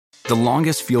The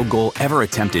longest field goal ever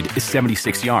attempted is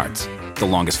 76 yards. The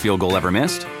longest field goal ever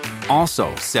missed?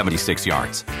 Also 76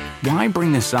 yards. Why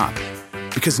bring this up?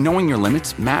 Because knowing your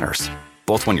limits matters,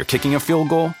 both when you're kicking a field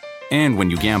goal and when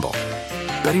you gamble.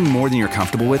 Betting more than you're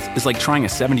comfortable with is like trying a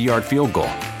 70-yard field goal.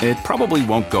 It probably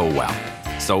won't go well.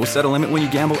 So set a limit when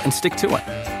you gamble and stick to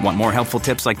it. Want more helpful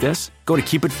tips like this? Go to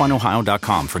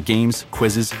keepitfunohio.com for games,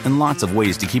 quizzes, and lots of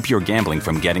ways to keep your gambling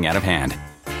from getting out of hand.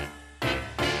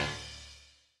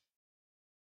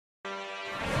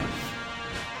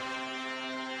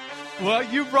 Well,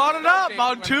 you brought it up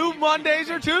on 2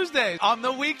 Mondays or Tuesdays. On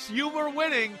the weeks you were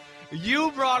winning,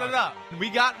 you brought it up.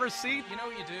 We got receipts. You know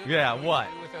what you do? Yeah, you know what?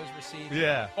 You do with those receipts?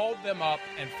 Yeah. Fold them up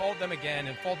and fold them again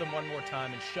and fold them one more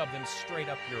time and shove them straight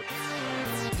up your...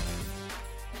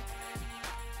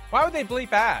 Why would they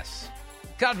bleep ass?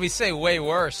 God, we say way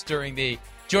worse during the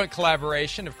joint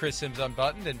collaboration of Chris Sims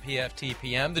Unbuttoned and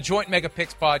PFTPM, the Joint Mega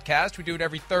Picks podcast. We do it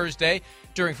every Thursday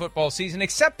during football season,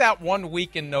 except that 1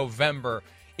 week in November.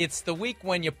 It's the week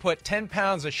when you put 10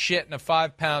 pounds of shit in a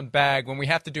 5-pound bag, when we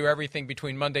have to do everything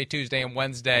between Monday, Tuesday, and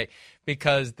Wednesday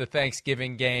because the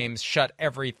Thanksgiving games shut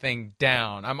everything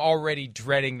down. I'm already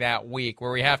dreading that week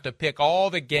where we have to pick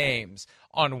all the games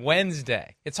on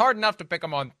Wednesday. It's hard enough to pick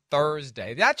them on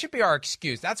Thursday. That should be our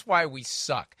excuse. That's why we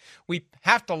suck. We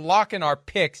have to lock in our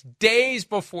picks days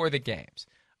before the games.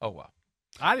 Oh, well.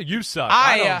 You suck.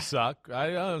 I don't suck.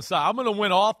 I don't suck. I'm going to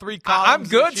win all 3 columns. I'm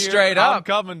good this year. straight up.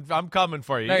 I'm coming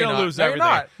for you. No, you're going to lose everything.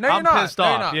 No, you're not. I'm pissed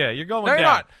off. Yeah, you're going down. You're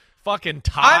not. Fucking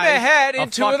tie. I'm ahead in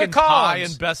 2 of the columns. Tie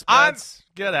and best bets.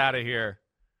 Get out of here.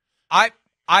 I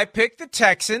picked the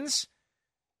Texans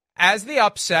as the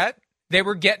upset. They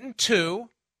were getting 2.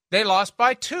 They lost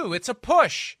by 2. It's a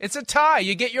push. It's a tie.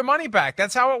 You get your money back.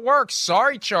 That's how it works.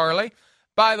 Sorry, Charlie.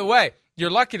 By the way, you're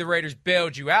lucky the Raiders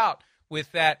bailed you out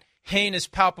with that heinous,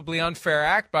 palpably unfair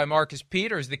act by Marcus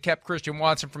Peters that kept Christian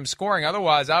Watson from scoring.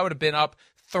 Otherwise, I would have been up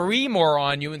 3 more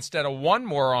on you instead of 1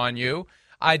 more on you.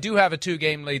 I do have a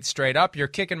 2-game lead straight up. You're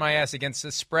kicking my ass against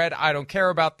the spread. I don't care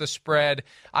about the spread.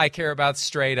 I care about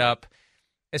straight up,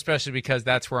 especially because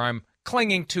that's where I'm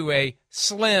clinging to a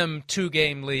slim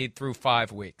 2-game lead through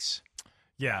 5 weeks.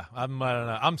 Yeah, I don't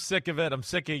know. I'm sick of it. I'm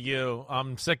sick of you.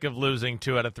 I'm sick of losing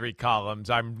 2 out of 3 columns.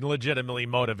 I'm legitimately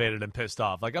motivated and pissed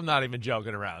off. Like, I'm not even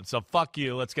joking around. So fuck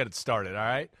you. Let's get it started, all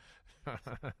right?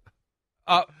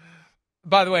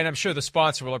 By the way, and I'm sure the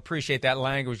sponsor will appreciate that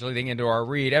language leading into our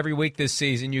read. Every week this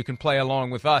season, you can play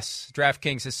along with us.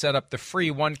 DraftKings has set up the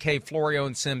free 1K Florio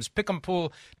and Sims Pick'em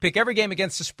Pool. Pick every game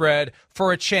against the spread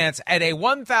for a chance at a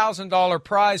 $1,000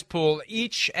 prize pool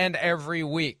each and every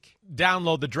week.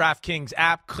 Download the DraftKings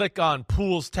app, click on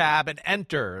Pools tab, and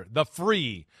enter the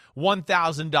free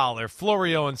 $1,000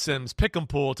 Florio and Sims Pick'em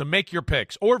Pool to make your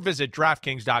picks, or visit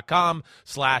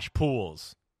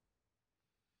DraftKings.com/pools.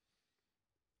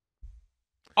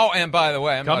 Oh, and by the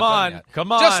way, I'm come not on, done yet.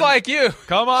 come on, just like you.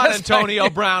 Come on, Just Antonio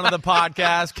like Brown of the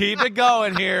podcast. Keep it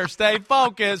going here. Stay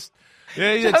focused.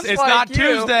 It's like not you.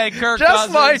 Tuesday, Kirk Just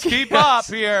Cousins. like Keep us.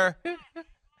 up here.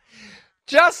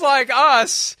 Just like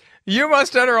us, you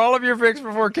must enter all of your picks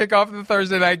before kickoff of the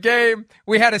Thursday night game.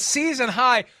 We had a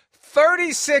season-high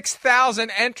 36,000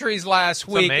 entries last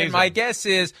week, amazing. and my guess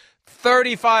is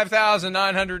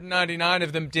 35,999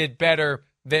 of them did better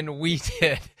than we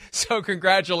did. So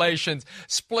congratulations,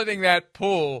 splitting that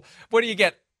pool. What do you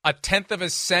get? A 1/10 of a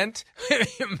cent?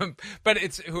 But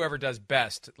it's whoever does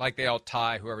best. Like they all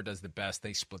tie. Whoever does the best,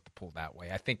 they split the pool that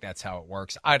way. I think that's how it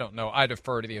works. I don't know. I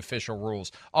defer to the official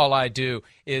rules. All I do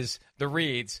is the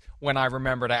reads when I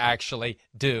remember to actually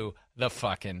do the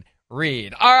fucking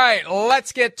read. All right,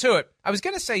 let's get to it. I was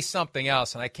going to say something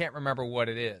else, and I can't remember what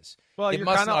it is. Well, it you're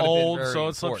must kind of not have been old, very so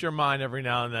it slips important. your mind every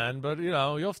now and then. But,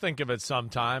 you'll think of it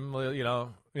sometime,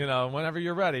 whenever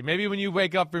you're ready. Maybe when you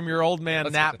wake up from your old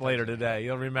man nap later today,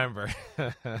 you'll remember.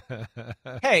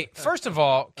 Hey, first of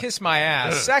all, kiss my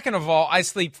ass. Second of all, I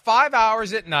sleep 5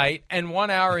 hours at night and 1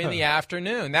 hour in the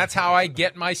afternoon. That's how I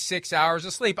get my 6 hours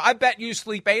of sleep. I bet you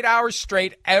sleep 8 hours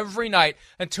straight every night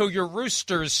until your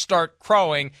roosters start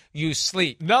crowing, you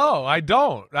sleep. No, I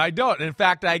don't. In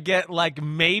fact, I get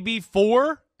maybe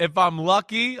 4 if I'm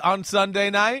lucky on Sunday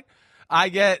night. I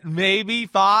get maybe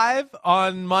 5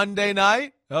 on Monday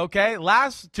night. Okay.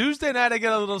 Last Tuesday night, I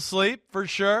get a little sleep for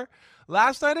sure.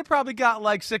 Last night, I probably got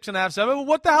 6.5, 7. But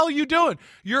what the hell are you doing?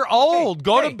 You're old.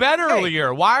 Go to bed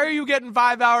earlier. Why are you getting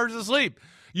 5 hours of sleep?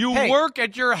 You work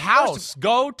at your house.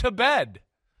 Go to bed.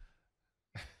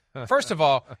 First of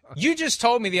all, you just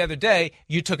told me the other day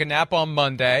you took a nap on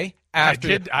Monday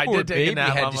after I did take a nap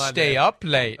you had on to Monday. stay up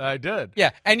late. I did.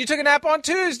 Yeah, and you took a nap on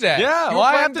Tuesday. Yeah, you well, were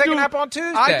I have planning to to take do a nap on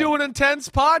Tuesday. I do an intense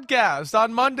podcast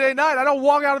on Monday night. I don't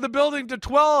walk out of the building to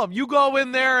 12. You go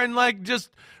in there and like just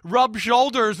rub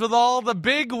shoulders with all the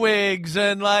big wigs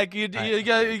and like you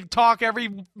talk every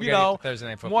Thursday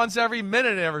Night Football. once every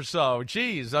minute or so.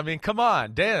 Jeez, I mean, come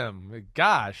on, damn,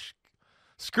 gosh.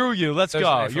 Screw you. Let's Thursday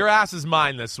go. Night Your ass is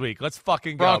mine this week. Let's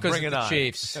fucking go. Broncos Bring at it the on.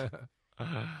 Chiefs.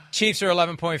 Chiefs are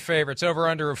 11-point favorites. Over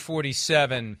under of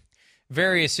 47.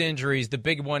 Various injuries. The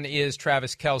big one is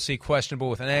Travis Kelce, questionable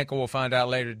with an ankle. We'll find out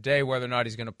later today whether or not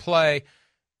he's going to play.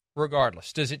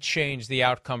 Regardless, does it change the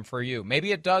outcome for you?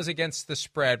 Maybe it does against the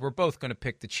spread. We're both going to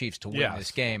pick the Chiefs to win this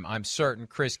game, I'm certain.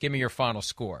 Chris, give me your final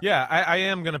score. Yeah, I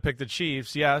am going to pick the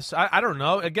Chiefs, yes. I don't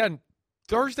know. Again,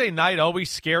 Thursday night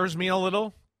always scares me a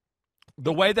little.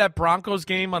 The way that Broncos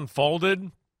game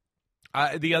unfolded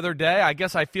the other day, I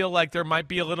guess I feel like there might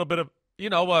be a little bit of,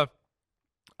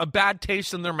 a bad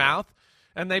taste in their mouth,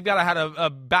 and they've got to have a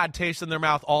bad taste in their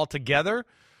mouth altogether,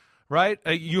 right?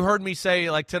 You heard me say,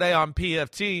 like today on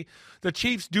PFT, the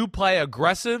Chiefs do play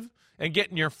aggressive and get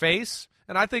in your face,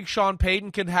 and I think Sean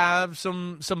Payton can have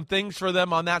some things for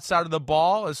them on that side of the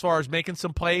ball as far as making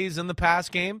some plays in the pass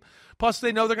game. Plus,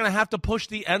 they know they're going to have to push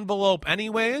the envelope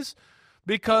anyways,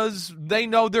 because they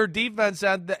know their defense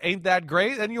ain't that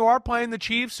great, and you are playing the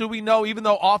Chiefs, who we know, even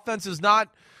though offense is not,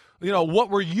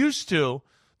 what we're used to,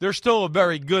 they're still a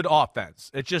very good offense.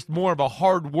 It's just more of a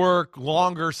hard work,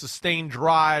 longer, sustained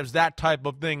drives, that type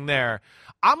of thing there.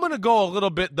 I'm going to go a little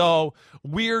bit, though,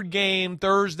 weird game,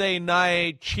 Thursday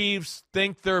night, Chiefs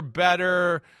think they're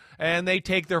better, and they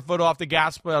take their foot off the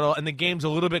gas pedal, and the game's a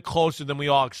little bit closer than we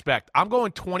all expect. I'm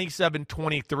going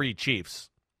 27-23 Chiefs.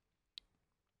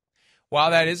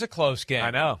 Wow, that is a close game.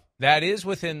 I know. That is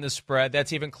within the spread.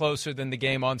 That's even closer than the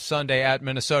game on Sunday at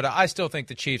Minnesota. I still think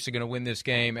the Chiefs are going to win this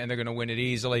game, and they're going to win it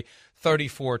easily,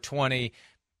 34-20.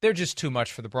 They're just too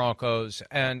much for the Broncos.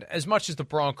 And as much as the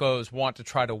Broncos want to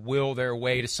try to will their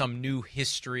way to some new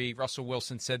history, Russell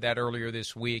Wilson said that earlier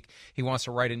this week. He wants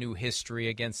to write a new history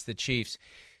against the Chiefs.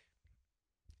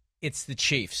 It's the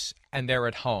Chiefs, and they're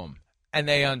at home. And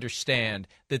they understand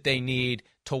that they need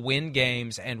to win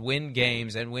games and win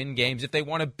games and win games if they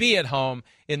want to be at home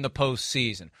in the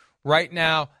postseason. Right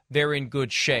now, they're in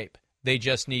good shape. They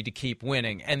just need to keep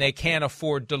winning. And they can't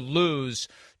afford to lose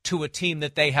to a team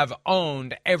that they have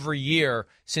owned every year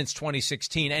since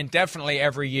 2016, and definitely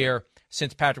every year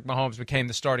since Patrick Mahomes became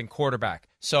the starting quarterback.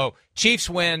 So Chiefs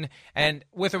win, and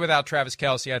with or without Travis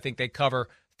Kelce, I think they cover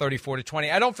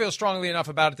 34-20. I don't feel strongly enough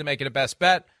about it to make it a best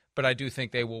bet, but I do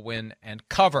think they will win and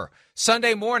cover.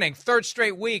 Sunday morning, third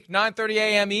straight week, 9:30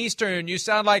 a.m. Eastern. You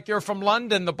sound like you're from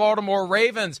London. The Baltimore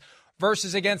Ravens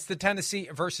versus the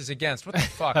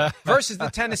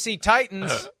Tennessee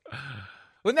Titans.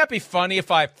 Wouldn't that be funny if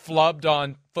I flubbed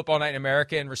on Football Night in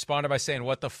America and responded by saying,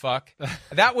 "What the fuck?"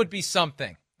 That would be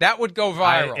something. That would go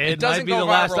viral. It doesn't might be go the viral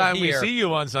last time here. we see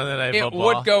you on Sunday Night Football.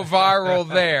 It would go viral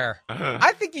there.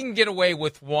 I think you can get away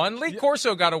with one. Lee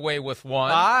Corso got away with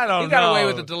one. I don't know. He got away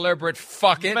with a deliberate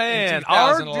fuck it Man, in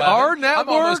 2011. our I'm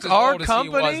almost network, as our old as he was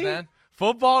company, then.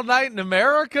 Football Night in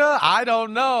America, I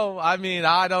don't know. I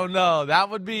don't know.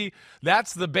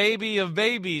 That's the baby of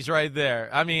babies right there.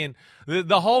 I mean,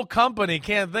 the whole company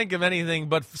can't think of anything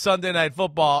but Sunday Night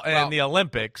Football and the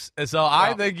Olympics. So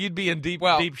I think you'd be in deep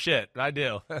shit. I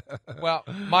do. Well,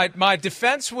 my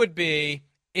defense would be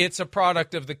it's a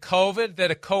product of the COVID that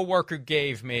a coworker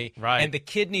gave me, and the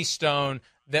kidney stone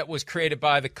that was created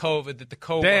by the COVID that the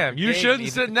coworker Damn, you gave shouldn't me,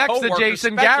 sit the next to coworker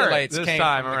Jason Garrett speculates this came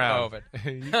time from the around.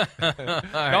 COVID.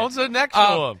 All right. Don't sit next to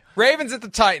him. Ravens at the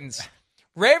Titans.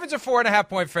 Ravens are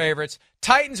 4.5-point favorites.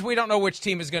 Titans, we don't know which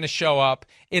team is going to show up.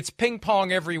 It's ping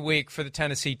pong every week for the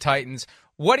Tennessee Titans.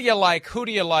 What do you like? Who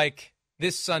do you like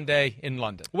this Sunday in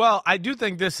London? Well, I do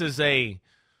think this is a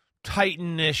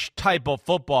Titan-ish type of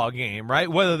football game, right?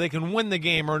 Whether they can win the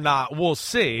game or not, we'll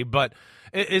see. But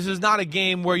this is not a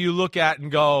game where you look at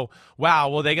and go, wow,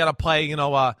 well, they got to play,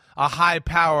 a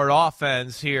high-powered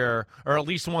offense here, or at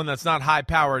least one that's not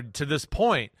high-powered to this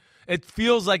point. It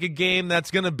feels like a game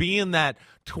that's going to be in that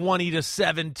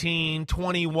 20-17,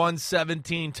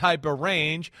 21-17 type of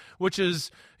range, which is,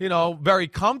 very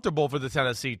comfortable for the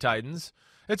Tennessee Titans.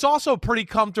 It's also pretty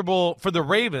comfortable for the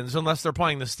Ravens unless they're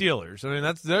playing the Steelers. I mean,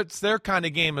 that's their kind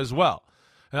of game as well.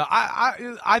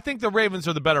 I think the Ravens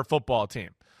are the better football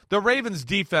team. The Ravens'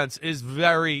 defense is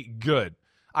very good.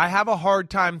 I have a hard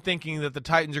time thinking that the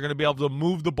Titans are going to be able to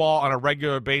move the ball on a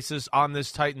regular basis on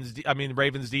this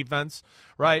Ravens defense,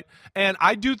 right? And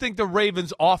I do think the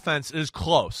Ravens' offense is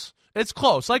close. It's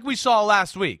close, like we saw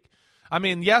last week. I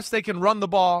mean, yes, they can run the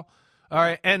ball. All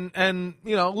right, and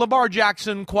Lamar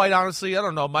Jackson, quite honestly, I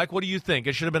don't know, Mike, what do you think?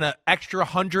 It should have been an extra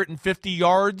 150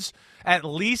 yards at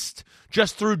least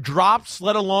just through drops,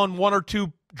 let alone one or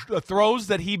two throws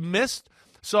that he missed.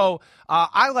 So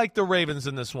I like the Ravens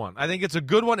in this one. I think it's a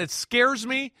good one. It scares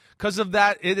me because of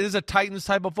that. It is a Titans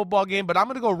type of football game, but I'm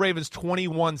going to go Ravens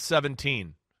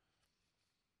 21-17.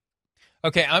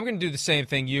 Okay, I'm going to do the same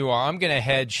thing you are. I'm going to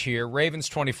hedge here. Ravens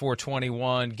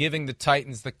 24-21, giving the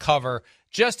Titans the cover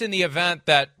just in the event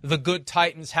that the good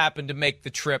Titans happen to make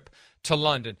the trip to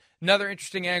London. Another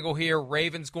interesting angle here,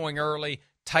 Ravens going early,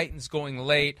 Titans going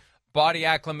late. Body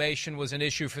acclimation was an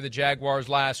issue for the Jaguars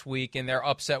last week in their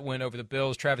upset win over the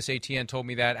Bills. Travis Etienne told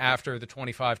me that after the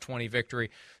 25-20 victory.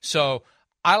 So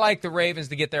I like the Ravens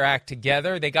to get their act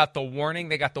together. They got the warning.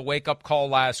 They got the wake-up call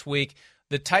last week.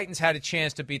 The Titans had a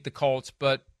chance to beat the Colts,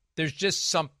 but there's just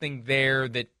something there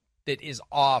that is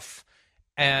off.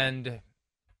 And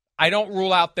I don't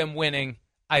rule out them winning.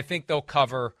 I think they'll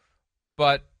cover,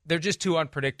 but they're just too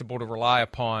unpredictable to rely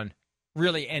upon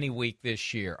really any week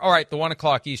this year. All right, the 1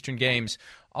 o'clock Eastern games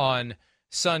on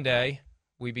Sunday.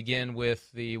 We begin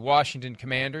with the Washington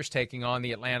Commanders taking on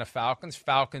the Atlanta Falcons.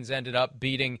 Falcons ended up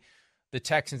beating the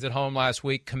Texans at home last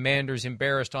week. Commanders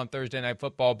embarrassed on Thursday Night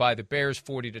Football by the Bears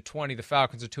 40-20. The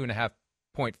Falcons are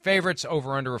 2.5-point favorites,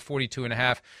 over under a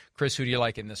 42.5. Chris, who do you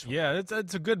like in this one? Yeah,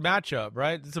 it's a good matchup,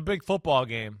 right? It's a big football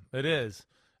game. It is.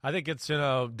 I think it's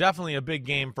definitely a big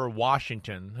game for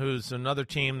Washington, who's another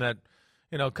team that,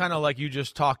 kind of like you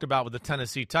just talked about with the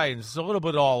Tennessee Titans, it's a little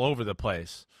bit all over the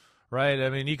place, right? I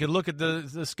mean, you could look at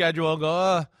the schedule and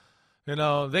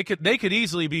go, they could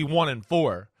easily be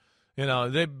 1-4.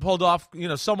 They pulled off,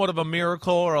 somewhat of a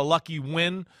miracle or a lucky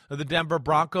win of the Denver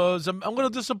Broncos. I'm a little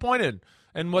disappointed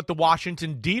in what the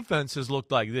Washington defense has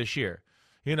looked like this year.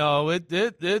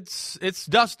 It's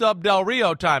dust up Del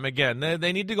Rio time again.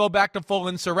 They need to go back to full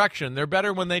insurrection. They're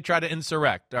better when they try to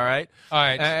insurrect. All right. All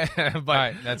right.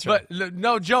 That's right. But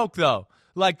no joke though.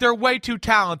 Like, they're way too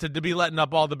talented to be letting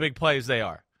up all the big plays they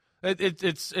are.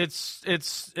 It's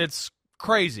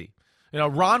crazy.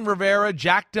 Ron Rivera,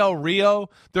 Jack Del Rio,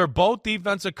 they're both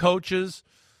defensive coaches.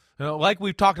 Like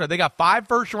we've talked about, they got 5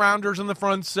 first-rounders in the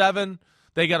front 7.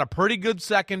 They got a pretty good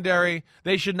secondary.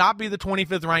 They should not be the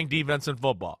 25th ranked defense in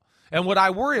football. And what I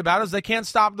worry about is they can't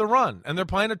stop the run. And they're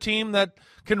playing a team that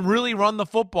can really run the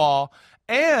football.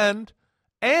 And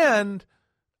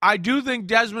I do think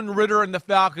Desmond Ridder and the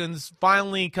Falcons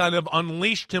finally kind of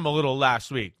unleashed him a little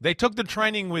last week. They took the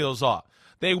training wheels off.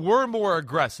 They were more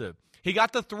aggressive. He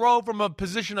got to throw from a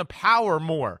position of power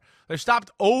more. They stopped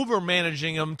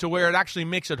over-managing him to where it actually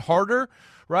makes it harder,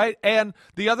 right? And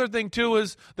the other thing, too,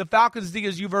 is the Falcons' D,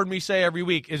 as you've heard me say every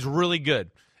week, is really good.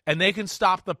 And they can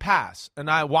stop the pass. And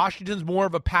Washington's more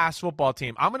of a pass football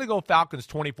team. I'm going to go Falcons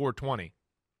 24-20.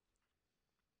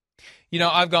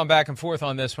 I've gone back and forth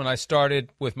on this one. I started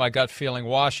with my gut feeling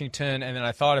Washington, and then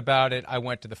I thought about it. I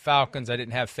went to the Falcons. I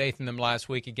didn't have faith in them last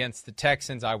week against the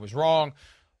Texans. I was wrong.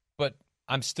 But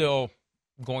I'm still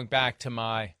going back to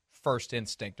my first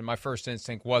instinct, and my first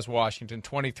instinct was Washington,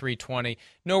 23-20.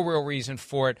 No real reason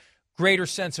for it. Greater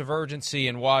sense of urgency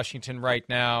in Washington right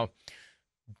now.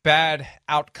 Bad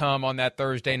outcome on that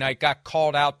Thursday night. Got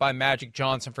called out by Magic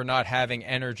Johnson for not having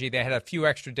energy. They had a few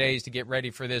extra days to get ready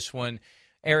for this one.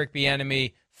 Eric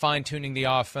Bieniemy fine-tuning the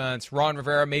offense. Ron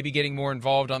Rivera maybe getting more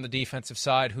involved on the defensive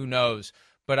side. Who knows?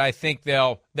 But I think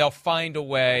they'll find a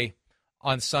way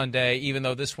on Sunday, even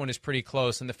though this one is pretty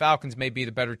close. And the Falcons may be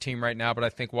the better team right now, but I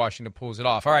think Washington pulls it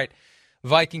off. All right,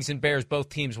 Vikings and Bears, both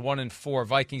teams 1-4.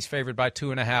 Vikings favored by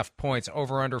 2.5 points,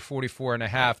 over under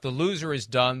 44.5. The loser is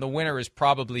done. The winner is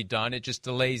probably done. It just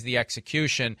delays the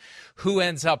execution. Who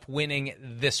ends up winning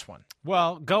this one?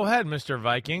 Well, go ahead, Mr.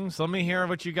 Vikings. Let me hear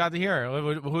what you got to hear.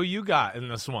 Who you got in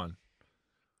this one?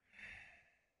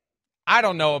 I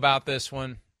don't know about this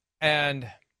one. And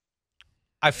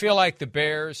I feel like the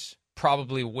Bears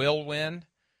probably will win.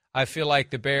 I feel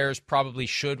like the Bears probably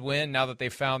should win now that they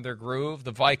found their groove.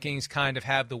 The Vikings kind of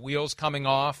have the wheels coming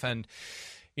off, and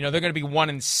they're going to be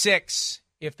 1-6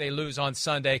 if they lose on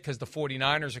Sunday because the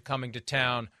 49ers are coming to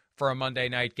town for a Monday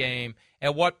night game.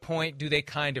 At what point do they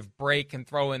kind of break and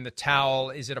throw in the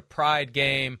towel? Is it a pride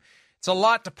game? It's a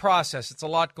lot to process. It's a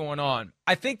lot going on.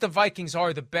 I think the Vikings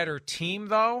are the better team,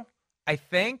 though. I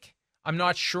think. I'm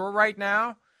not sure right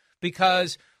now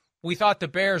because we thought the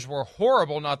Bears were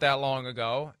horrible not that long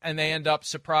ago, and they end up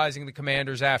surprising the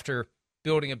Commanders after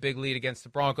building a big lead against the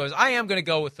Broncos. I am going to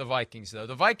go with the Vikings, though.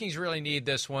 The Vikings really need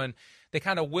this one. They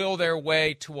kind of will their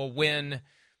way to a win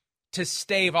to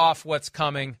stave off what's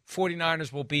coming.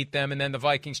 49ers will beat them, and then the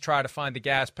Vikings try to find the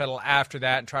gas pedal after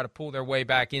that and try to pull their way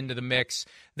back into the mix.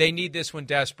 They need this one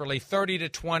desperately.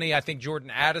 30-20, I think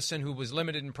Jordan Addison, who was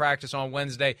limited in practice on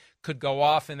Wednesday, could go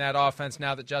off in that offense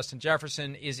now that Justin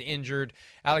Jefferson is injured.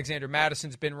 Alexander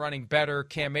Madison's been running better.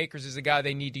 Cam Akers is a guy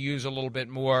they need to use a little bit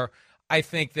more. I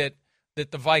think that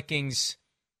the Vikings,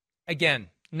 again,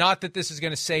 not that this is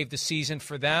going to save the season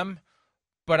for them,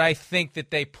 but I think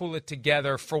that they pull it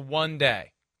together for one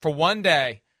day. For one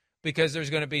day, because there's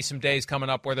going to be some days coming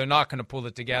up where they're not going to pull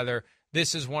it together.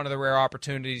 This is one of the rare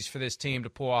opportunities for this team to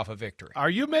pull off a victory. Are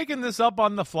you making this up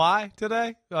on the fly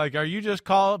today? Like, are you just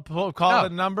calling the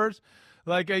numbers?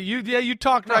 Like, you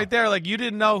talked right there. Like, you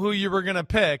didn't know who you were going to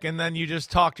pick, and then you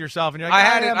just talked yourself, and you're like,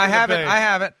 I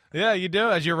have it. Yeah, you do.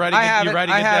 As you're ready, I have you it.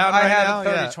 ready to get down right now? I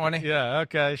have it 30-20. Yeah,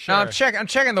 okay, sure. Now, I'm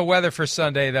checking the weather for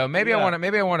Sunday, though. Maybe I want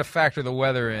to factor the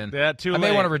weather in. Yeah, too late. I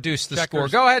may want to reduce the score.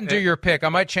 Go ahead and do your pick. I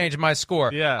might change my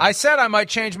score. Yeah. I said I might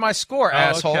change my score,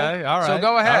 asshole. Okay, all right. So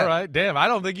go ahead. All right, damn. I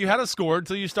don't think you had a score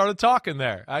until you started talking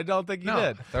there. I don't think you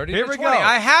did. 30-20. Here we go.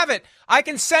 I have it. I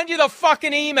can send you the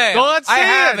fucking email. Well, let's see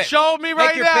it. Show me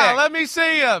right now. Pick. Let me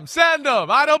see him. Send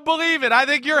him. I don't believe it. I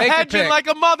think you're hedging like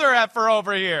a mother effer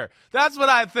over here. That's what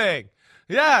I think.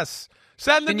 Yes.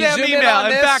 Send the damn email.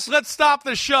 In fact, let's stop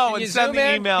the show and send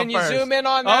the email first. Can you zoom in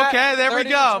on that? Okay, there we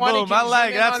go. Boom. I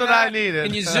like it. That's what I needed.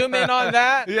 Can you zoom in on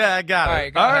that? Yeah, I got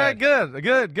it. All right,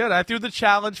 good. I threw the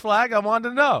challenge flag. I wanted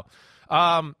to know.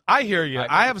 I hear you.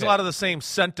 I have a lot of the same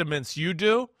sentiments you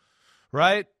do,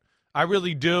 right? I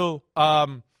really do.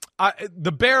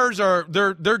 The Bears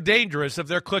they're dangerous if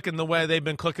they're clicking the way they've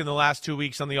been clicking the last 2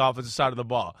 weeks on the offensive side of the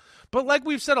ball. But like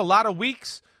we've said a lot of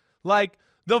weeks, like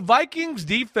the Vikings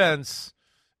defense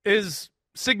is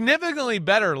significantly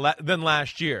better than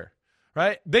last year,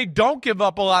 right? They don't give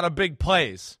up a lot of big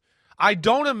plays. I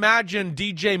don't imagine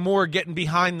DJ Moore getting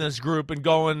behind this group and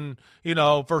going,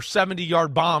 for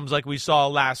 70-yard bombs like we saw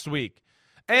last week.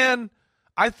 And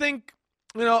I think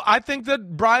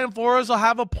that Brian Flores will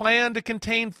have a plan to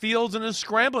contain Fields and his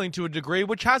scrambling to a degree,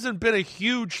 which hasn't been a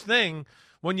huge thing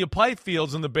when you play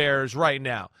Fields and the Bears right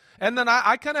now. And then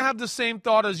I kind of have the same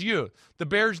thought as you. The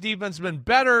Bears' defense has been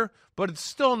better, but it's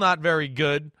still not very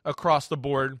good across the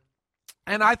board.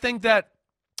 And I think that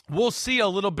we'll see a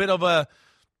little bit of a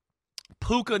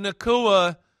Puka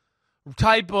Nacua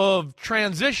type of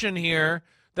transition here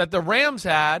that the Rams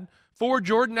had for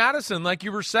Jordan Addison, like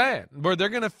you were saying, where they're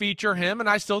going to feature him, and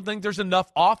I still think there's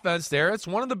enough offense there. It's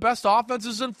one of the best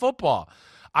offenses in football.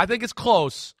 I think it's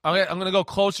close. I'm going to go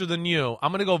closer than you.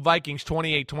 I'm going to go Vikings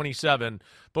 28-27.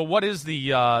 But what is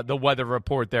the weather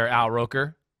report there, Al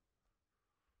Roker?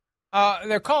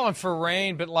 They're calling for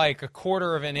rain, but like a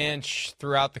quarter of an inch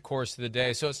throughout the course of the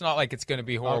day. So it's not like it's going to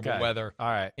be horrible weather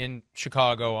in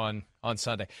Chicago on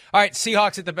Sunday. All right,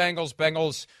 Seahawks at the Bengals.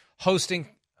 Bengals hosting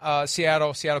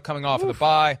Seattle. Seattle coming off of the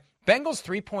bye. Bengals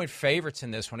 3-point favorites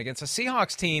in this one against a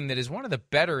Seahawks team that is one of the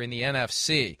better in the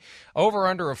NFC. Over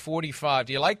under a 45.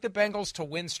 Do you like the Bengals to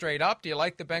win straight up? Do you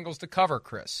like the Bengals to cover,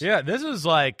 Chris? Yeah, this is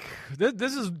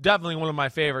definitely one of my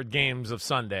favorite games of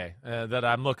Sunday that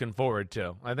I'm looking forward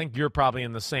to. I think you're probably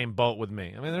in the same boat with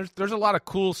me. I mean, there's a lot of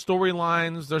cool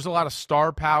storylines. There's a lot of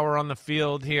star power on the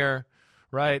field here,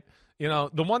 right?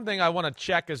 The one thing I want to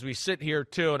check as we sit here,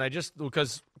 too, and I just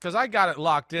because I got it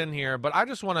locked in here, but I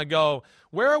just want to go,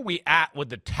 where are we at with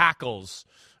the tackles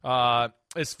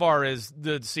as far as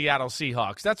the Seattle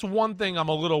Seahawks? That's one thing I'm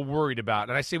a little worried about.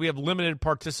 And I see we have limited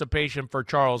participation for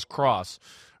Charles Cross,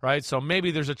 right? So maybe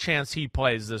there's a chance he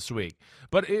plays this week.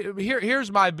 But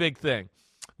here's my big thing.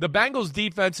 The Bengals'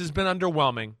 defense has been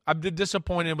underwhelming. I've been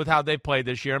disappointed with how they played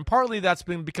this year, and partly that's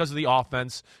been because of the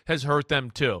offense has hurt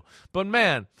them too. But,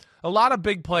 man, a lot of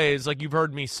big plays, like you've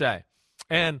heard me say.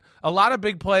 And a lot of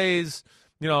big plays,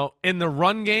 in the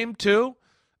run game too.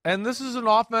 And this is an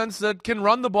offense that can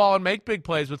run the ball and make big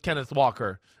plays with Kenneth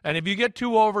Walker. And if you get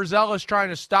too overzealous trying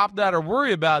to stop that or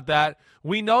worry about that,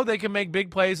 we know they can make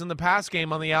big plays in the pass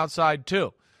game on the outside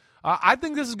too. I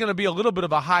think this is going to be a little bit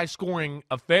of a high-scoring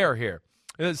affair here.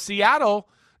 Seattle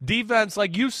defense,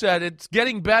 like you said, it's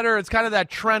getting better. It's kind of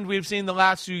that trend we've seen the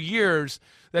last few years,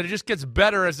 that it just gets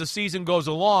better as the season goes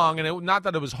along, and not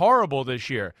that it was horrible this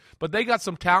year. But they got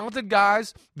some talented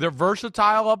guys. They're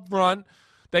versatile up front.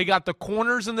 They got the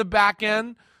corners in the back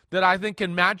end that I think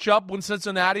can match up with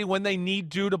Cincinnati when they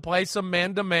need to play some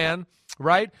man-to-man,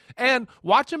 right? And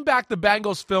watching back the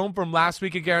Bengals film from last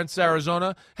week against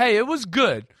Arizona, hey, it was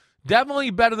good. Definitely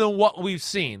better than what we've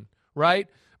seen, right?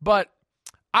 But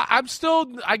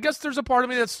I guess there's a part of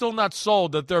me that's still not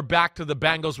sold that they're back to the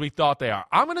Bengals we thought they are.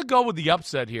 I'm going to go with the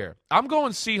upset here. I'm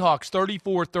going Seahawks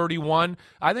 34-31.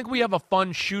 I think we have a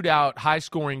fun shootout,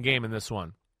 high-scoring game in this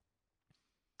one.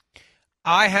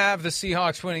 I have the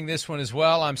Seahawks winning this one as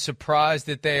well. I'm surprised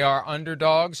that they are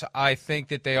underdogs. I think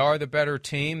that they are the better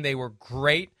team. They were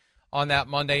great on that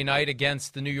Monday night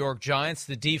against the New York Giants.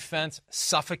 The defense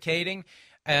suffocating,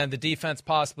 and the defense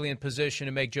possibly in position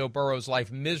to make Joe Burrow's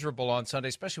life miserable on Sunday,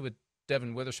 especially with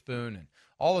Devin Witherspoon and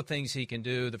all the things he can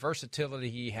do, the versatility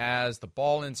he has, the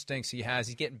ball instincts he has.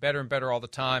 He's getting better and better all the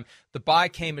time. The bye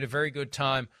came at a very good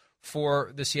time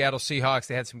for the Seattle Seahawks.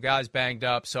 They had some guys banged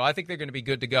up, so I think they're going to be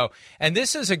good to go. And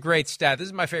this is a great stat. This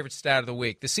is my favorite stat of the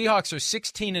week. The Seahawks are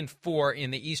 16-4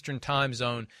 in the Eastern time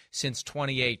zone since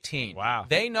 2018. Wow.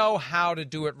 They know how to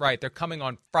do it right. They're coming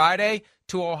on Friday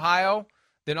to Ohio.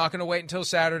 They're not going to wait until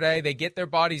Saturday. They get their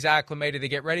bodies acclimated. They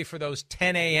get ready for those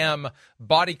 10 a.m.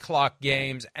 body clock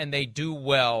games, and they do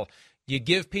well. You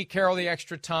give Pete Carroll the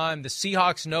extra time. The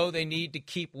Seahawks know they need to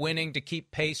keep winning to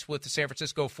keep pace with the San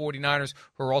Francisco 49ers,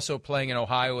 who are also playing in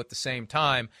Ohio at the same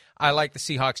time. I like the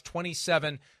Seahawks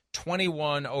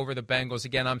 27-21 over the Bengals.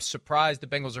 Again, I'm surprised the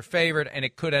Bengals are favored, and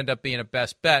it could end up being a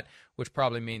best bet, which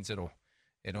probably means it'll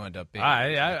end up being.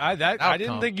 I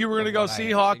didn't think you were going to go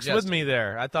Seahawks with me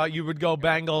there. I thought you would go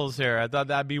Bengals here. I thought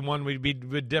that'd be one we'd be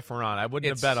different on. I wouldn't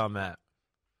have bet on that.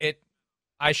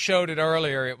 I showed it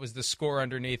earlier. It was the score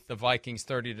underneath the Vikings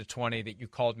 30-20 that you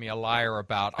called me a liar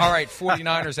about. All right,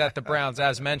 49ers at the Browns,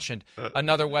 as mentioned.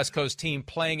 Another West Coast team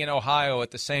playing in Ohio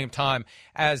at the same time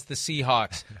as the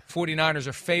Seahawks. 49ers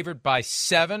are favored by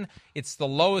 7. It's the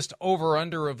lowest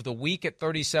over-under of the week at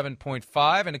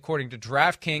 37.5. And according to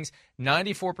DraftKings,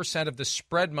 94% of the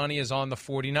spread money is on the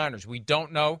 49ers. We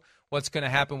don't know what's going to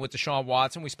happen with Deshaun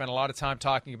Watson. We spent a lot of time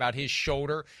talking about his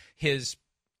shoulder, his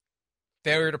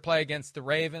failure to play against the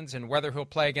Ravens, and whether he'll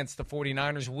play against the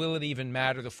 49ers. Will it even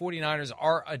matter? The 49ers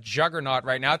are a juggernaut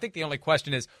right now. I think the only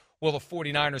question is, will the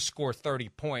 49ers score 30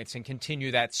 points and continue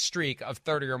that streak of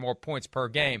 30 or more points per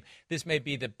game? This may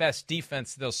be the best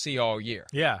defense they'll see all year.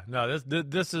 Yeah, no,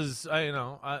 this is,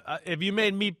 if you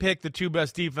made me pick the two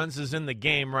best defenses in the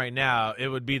game right now, it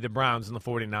would be the Browns and the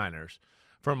 49ers.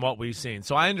 From what we've seen.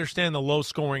 So I understand the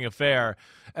low-scoring affair,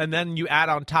 and then you add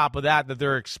on top of that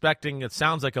they're expecting, it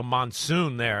sounds like a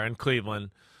monsoon there in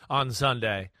Cleveland on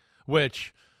Sunday,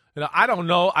 which, I don't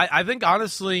know. I think,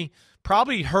 honestly,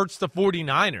 probably hurts the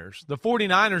 49ers. The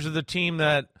 49ers are the team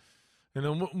that,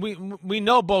 we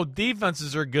know both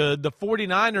defenses are good. The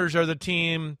 49ers are the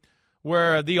team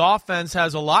where the offense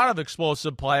has a lot of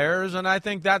explosive players, and I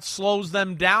think that slows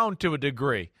them down to a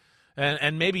degree.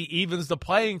 And maybe evens the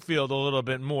playing field a little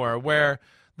bit more, where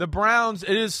the Browns,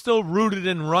 it is still rooted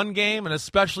in run game, and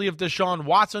especially if Deshaun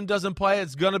Watson doesn't play,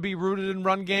 it's going to be rooted in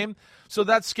run game. So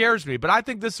that scares me. But I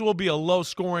think this will be a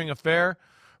low-scoring affair,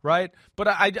 right? But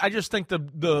I just think the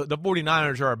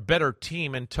 49ers are a better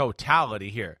team in totality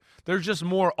here. There's just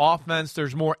more offense.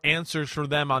 There's more answers for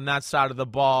them on that side of the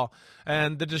ball.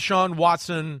 And the Deshaun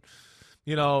Watson,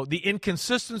 the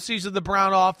inconsistencies of the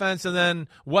Brown offense, and then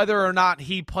whether or not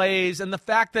he plays, and the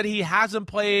fact that he hasn't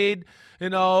played,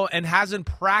 and hasn't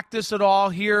practiced at all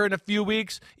here in a few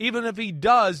weeks, even if he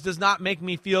does not make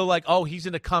me feel like, he's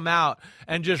going to come out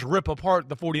and just rip apart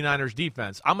the 49ers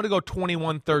defense. I'm going to go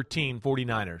 21-13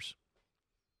 49ers.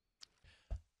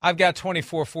 I've got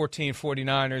 24-14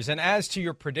 49ers. And as to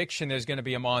your prediction, there's going to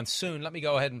be a monsoon. Let me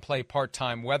go ahead and play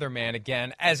part-time weatherman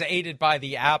again, as aided by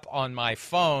the app on my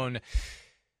phone.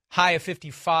 High of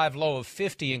 55, low of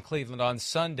 50 in Cleveland on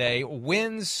Sunday.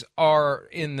 Winds are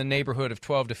in the neighborhood of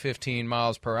 12 to 15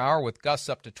 miles per hour with gusts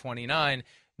up to 29.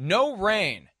 No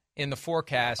rain in the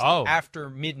forecast after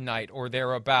midnight or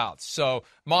thereabouts. So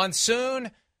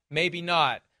monsoon, maybe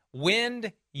not.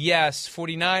 Wind, yes.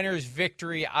 49ers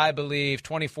victory, I believe,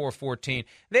 24-14.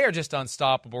 They are just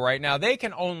unstoppable right now. They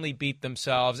can only beat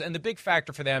themselves, and the big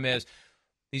factor for them is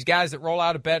these guys that roll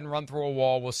out of bed and run through a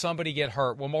wall. Will somebody get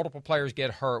hurt? Will multiple players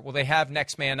get hurt? Will they have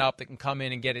next man up that can come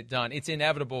in and get it done? It's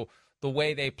inevitable the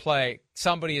way they play.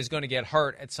 Somebody is going to get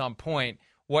hurt at some point.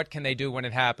 What can they do when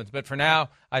it happens? But for now,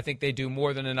 I think they do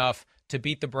more than enough to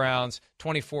beat the Browns.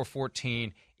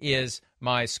 24-14 is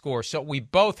my score. So we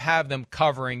both have them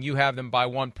covering. You have them by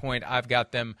 1 point. I've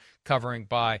got them covering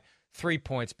by 3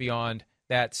 points beyond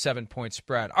that 7-point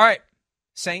spread. All right,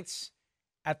 Saints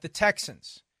at the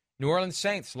Texans. New Orleans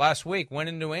Saints last week went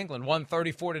in New England, won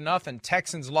 34-0.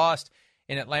 Texans lost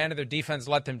in Atlanta. Their defense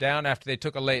let them down after they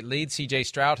took a late lead. C.J.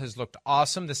 Stroud has looked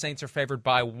awesome. The Saints are favored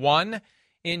by 1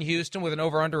 in Houston with an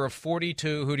over-under of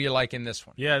 42. Who do you like in this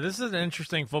one? Yeah, this is an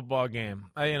interesting football game.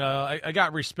 I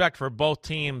got respect for both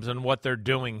teams and what they're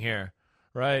doing here,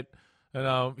 right?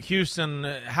 Houston,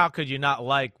 how could you not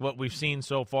like what we've seen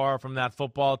so far from that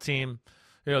football team?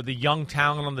 The young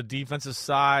talent on the defensive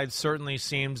side certainly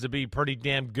seems to be pretty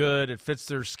damn good. It fits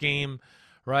their scheme,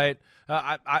 right?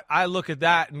 I look at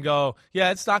that and go,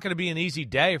 yeah, it's not going to be an easy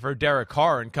day for Derek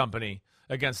Carr and company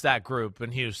against that group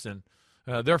in Houston.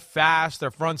 They're fast.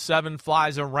 Their front seven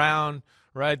flies around,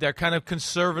 right? They're kind of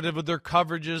conservative with their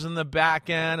coverages in the back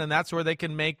end, and that's where they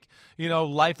can make,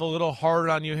 life a little hard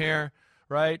on you here,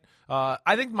 right?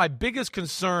 I think my biggest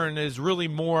concern is really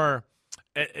more,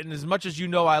 and as much as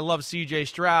I love C.J.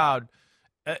 Stroud,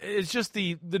 it's just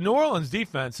the New Orleans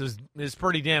defense is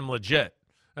pretty damn legit,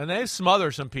 and they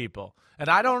smother some people. And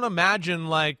I don't imagine,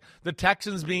 the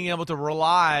Texans being able to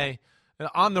rely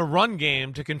on the run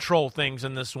game to control things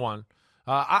in this one.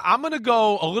 I'm going to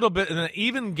go a little bit in an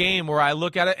even game where I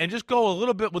look at it and just go a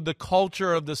little bit with the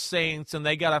culture of the Saints, and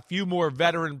they got a few more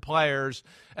veteran players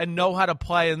and know how to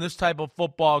play in this type of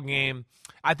football game.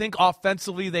 I think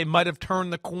offensively they might have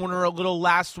turned the corner a little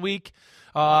last week,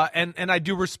 and I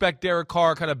do respect Derek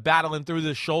Carr kind of battling through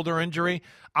this shoulder injury.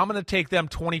 I'm going to take them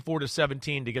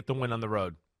 24-17 to get the win on the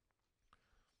road.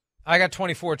 I got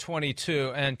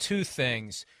 24-22, and two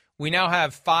things. We now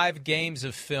have 5 games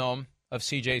of film of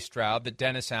C.J. Stroud that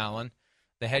Dennis Allen,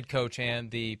 the head coach and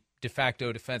the de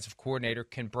facto defensive coordinator,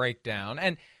 can break down.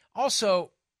 And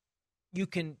also, you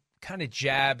can kind of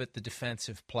jab at the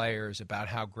defensive players about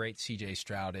how great C.J.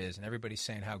 Stroud is, and everybody's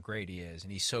saying how great he is,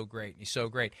 and he's so great, and he's so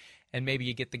great. And maybe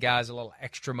you get the guys a little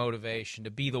extra motivation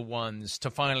to be the ones to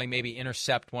finally maybe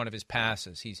intercept one of his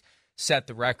passes. He's set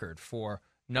the record for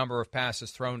number of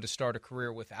passes thrown to start a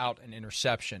career without an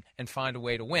interception and find a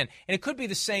way to win. And it could be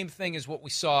the same thing as what we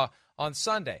saw on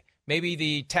Sunday. Maybe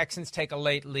the Texans take a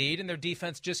late lead and their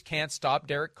defense just can't stop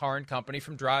Derek Carr and company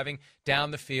from driving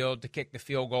down the field to kick the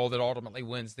field goal that ultimately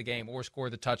wins the game or score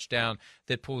the touchdown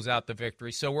that pulls out the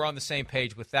victory. So we're on the same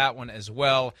page with that one as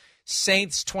well.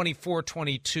 Saints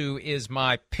 24-22 is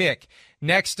my pick.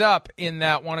 Next up in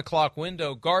that 1 o'clock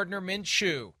window, Gardner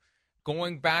Minshew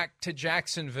going back to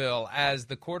Jacksonville as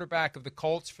the quarterback of the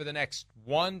Colts for the next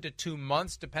 1 to 2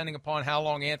 months, depending upon how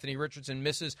long Anthony Richardson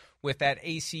misses with that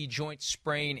AC joint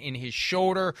sprain in his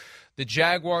shoulder. The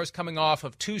Jaguars coming off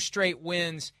of 2 straight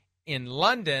wins in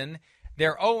London.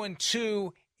 They're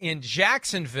 0-2 in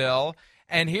Jacksonville.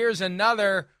 And here's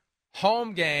another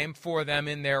home game for them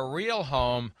in their real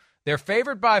home. They're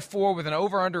favored by 4 with an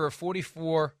over-under of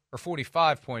 44 or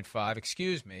 45.5.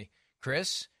 Excuse me,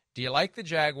 Chris. Do you like the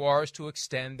Jaguars to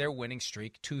extend their winning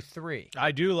streak to 3?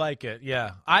 I do like it,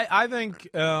 yeah. I think,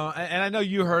 and I know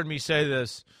you heard me say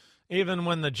this, even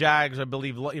when the Jags, I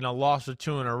believe, lost the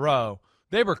 2 in a row,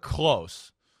 they were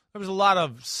close. There was a lot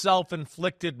of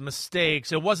self-inflicted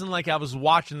mistakes. It wasn't like I was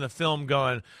watching the film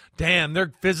going, damn,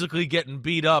 they're physically getting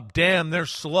beat up. Damn, they're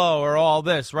slow or all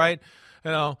this, right?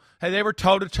 Hey, they were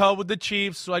toe-to-toe with the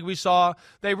Chiefs, like we saw.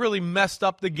 They really messed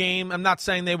up the game. I'm not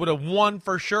saying they would have won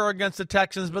for sure against the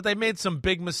Texans, but they made some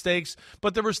big mistakes.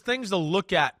 But there was things to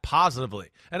look at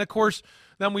positively. And, of course,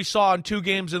 then we saw in 2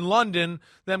 games in London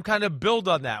them kind of build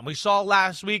on that. We saw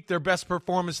last week their best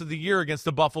performance of the year against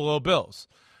the Buffalo Bills.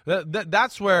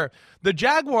 That's where the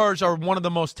Jaguars are one of the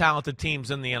most talented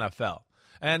teams in the NFL.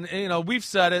 And, we've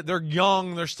said it. They're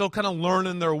young. They're still kind of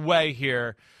learning their way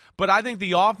here. But I think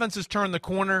the offense has turned the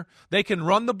corner. They can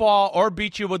run the ball or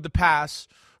beat you with the pass,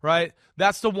 right?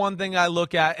 That's the one thing I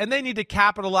look at. And they need to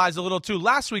capitalize a little, too.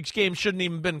 Last week's game shouldn't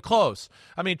even been close.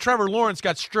 I mean, Trevor Lawrence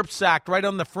got strip-sacked right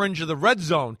on the fringe of the red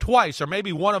zone twice, or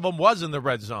maybe one of them was in the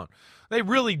red zone. They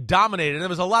really dominated. There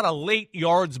was a lot of late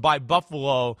yards by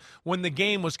Buffalo when the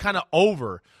game was kind of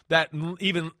over that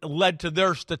even led to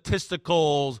their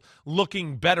statisticals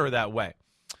looking better that way.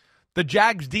 The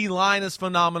Jags' D-line is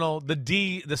phenomenal.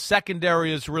 The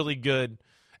secondary is really good.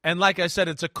 And like I said,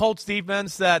 it's a Colts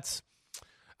defense that's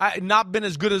not been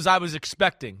as good as I was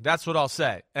expecting. That's what I'll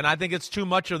say. And I think it's too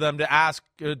much of them to ask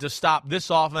to stop this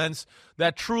offense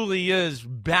that truly is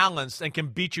balanced and can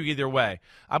beat you either way.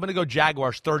 I'm going to go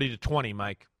Jaguars 30-20,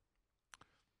 Mike.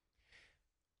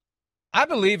 I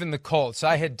believe in the Colts.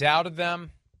 I had doubted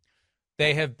them.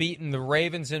 They have beaten the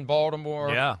Ravens in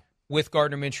Baltimore with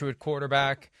Gardner Minshew at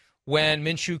quarterback. When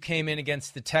Minshew came in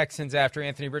against the Texans after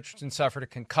Anthony Richardson suffered a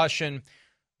concussion,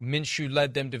 Minshew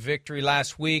led them to victory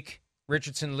last week.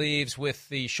 Richardson leaves with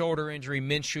the shoulder injury.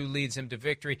 Minshew leads him to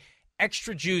victory.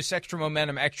 Extra juice, extra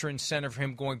momentum, extra incentive for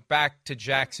him going back to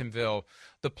Jacksonville,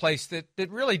 the place that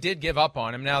really did give up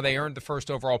on him. Now, they earned the first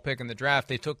overall pick in the draft.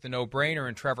 They took the no-brainer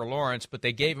in Trevor Lawrence, but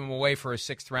they gave him away for a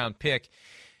 6th-round pick.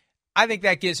 I think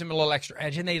that gives him a little extra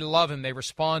edge, and they love him. They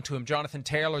respond to him. Jonathan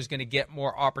Taylor is going to get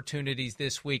more opportunities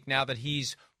this week now that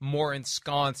he's more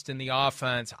ensconced in the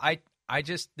offense. I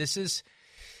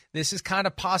This is kind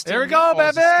of pasta. Here we go,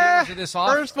 baby.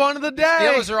 First one of the day.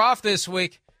 Steelers are off this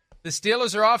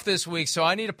week. So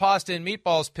I need a pasta and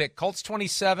meatballs pick. Colts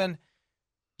 27,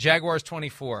 Jaguars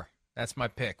 24. That's my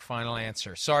pick. Final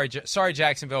answer. Sorry,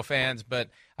 Jacksonville fans, but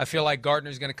I feel like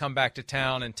Gardner's going to come back to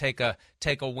town and take a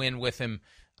win with him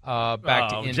back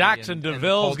to Indy. Jackson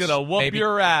DeVille's going to whoop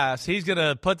your ass. He's going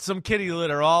to put some kitty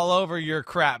litter all over your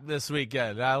crap this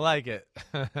weekend. I like it.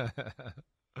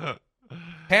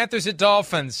 Panthers at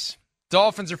Dolphins.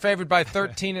 Dolphins are favored by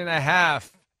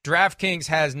 13.5. DraftKings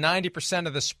has 90%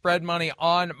 of the spread money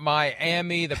on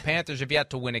Miami. The Panthers have yet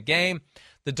to win a game.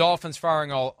 The Dolphins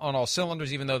firing on all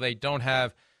cylinders, even though they don't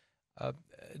have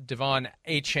Devon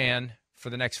Achane for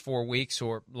the next 4 weeks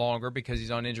or longer because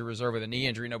he's on injury reserve with a knee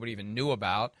injury nobody even knew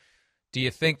about. Do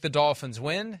you think the Dolphins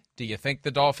win? Do you think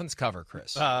the Dolphins cover,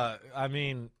 Chris?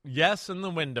 Yes, in the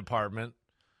win department.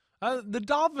 The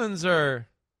Dolphins are...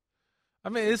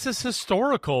 this is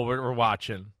historical what we're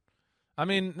watching.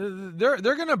 They're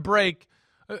going to break,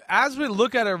 as we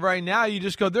look at it right now, you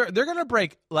just go, they're going to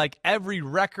break like every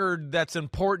record that's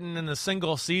important in a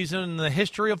single season in the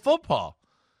history of football.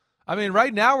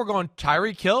 Right now we're going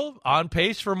Tyreek Hill on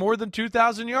pace for more than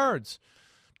 2,000 yards.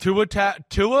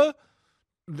 Tua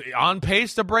on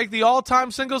pace to break the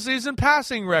all-time single-season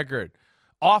passing record.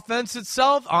 Offense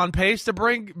itself on pace to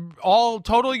bring all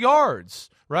total yards,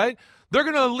 right? They're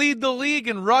going to lead the league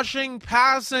in rushing,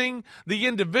 passing. The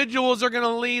individuals are going to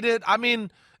lead it.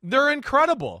 They're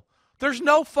incredible. There's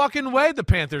no fucking way the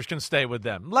Panthers can stay with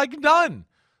them. Like, none.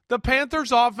 The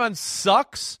Panthers' offense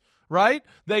sucks, right?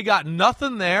 They got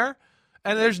nothing there.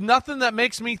 And there's nothing that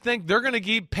makes me think they're going to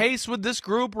keep pace with this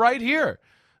group right here.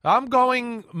 I'm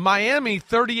going Miami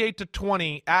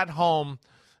 38-20 at home.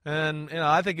 And,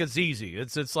 I think it's easy.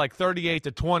 It's like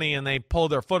 38-20, and they pull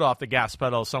their foot off the gas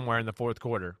pedal somewhere in the fourth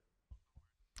quarter.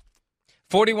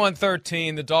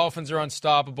 41-13, the Dolphins are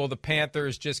unstoppable. The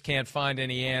Panthers just can't find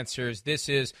any answers. This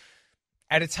is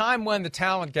at a time when the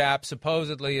talent gap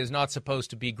supposedly is not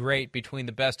supposed to be great between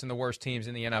the best and the worst teams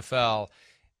in the NFL.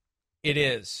 It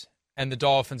is, and the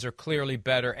Dolphins are clearly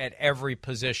better at every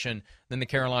position than the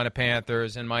Carolina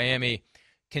Panthers, and Miami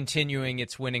continuing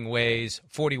its winning ways,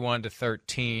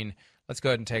 41-13. Let's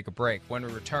go ahead and take a break. When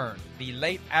we return, the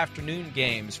late afternoon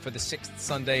games for the 6th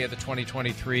Sunday of the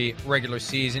 2023 regular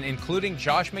season, including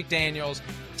Josh McDaniels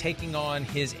taking on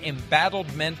his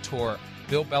embattled mentor,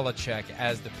 Bill Belichick,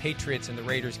 as the Patriots and the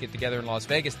Raiders get together in Las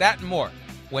Vegas. That and more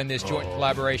when this joint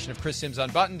collaboration of Chris Sims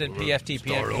Unbuttoned and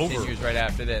PFTPM continues right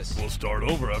after this. We'll start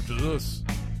over after this.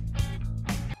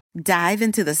 Dive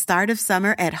into the start of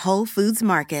summer at Whole Foods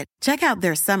Market. Check out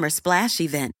their Summer Splash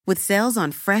event with sales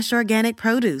on fresh organic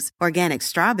produce, organic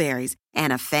strawberries,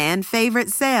 and a fan-favorite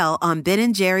sale on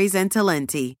Ben & Jerry's and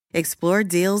Talenti. Explore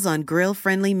deals on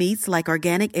grill-friendly meats like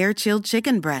organic air-chilled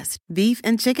chicken breast, beef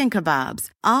and chicken kebabs,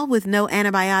 all with no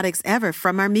antibiotics ever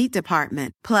from our meat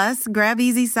department. Plus, grab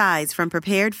easy sides from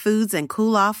prepared foods and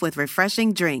cool off with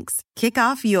refreshing drinks. Kick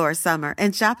off your summer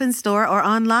and shop in store or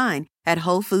online at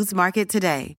Whole Foods Market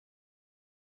today.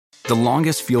 The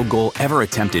longest field goal ever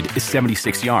attempted is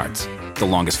 76 yards. The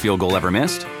longest field goal ever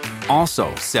missed?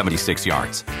 Also 76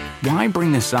 yards. Why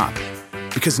bring this up?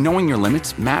 Because knowing your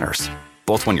limits matters,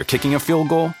 both when you're kicking a field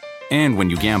goal and when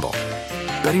you gamble.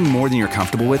 Betting more than you're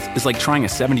comfortable with is like trying a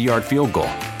 70-yard field goal.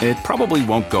 It probably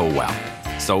won't go well.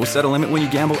 So set a limit when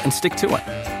you gamble and stick to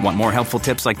it. Want more helpful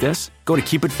tips like this? Go to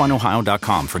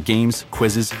keepitfunohio.com for games,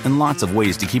 quizzes, and lots of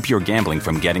ways to keep your gambling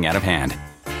from getting out of hand.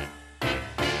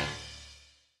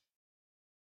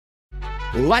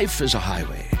 Life is a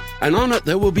highway, and on it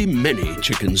there will be many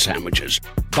chicken sandwiches.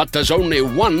 But there's only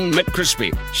one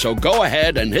McCrispy. So go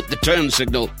ahead and hit the turn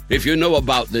signal if you know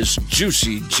about this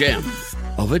juicy gem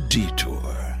of a detour.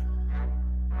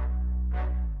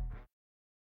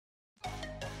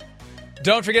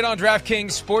 Don't forget, on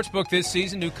DraftKings Sportsbook this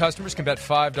season, new customers can bet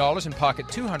 $5 and pocket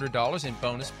 $200 in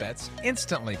bonus bets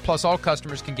instantly. Plus, all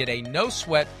customers can get a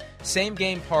no-sweat,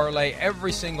 same-game parlay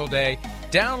every single day.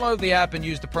 Download the app and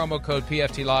use the promo code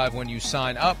PFTLive when you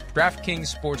sign up.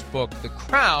 DraftKings Sportsbook, the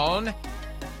crown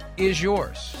is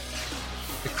yours.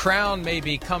 The crown may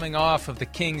be coming off of the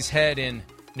King's head in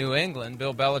New England.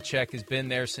 Bill Belichick has been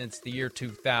there since the year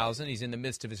 2000. He's in the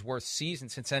midst of his worst season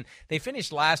since then. They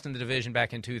finished last in the division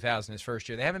back in 2000, his first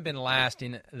year. They haven't been last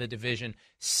in the division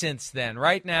since then.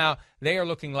 Right now, they are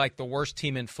looking like the worst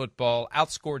team in football,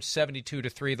 outscored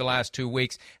 72-3 the last 2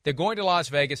 weeks. They're going to Las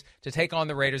Vegas to take on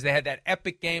the Raiders. They had that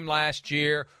epic game last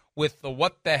year with the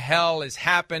what the hell is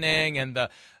happening and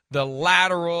the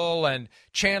lateral and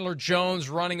Chandler Jones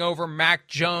running over Mac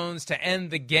Jones to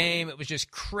end the game. It was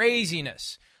just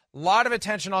craziness. A lot of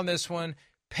attention on this one.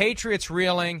 Patriots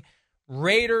reeling.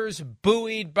 Raiders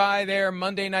buoyed by their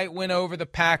Monday night win over the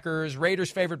Packers. Raiders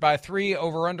favored by 3,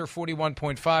 over under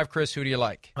 41.5. Chris, who do you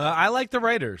like? I like the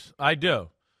Raiders. I do.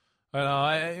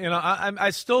 I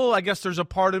still, I guess there's a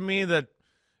part of me that,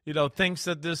 thinks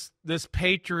that this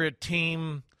Patriot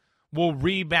team will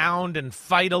rebound and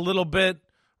fight a little bit,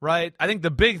 right? I think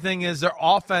the big thing is their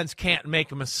offense can't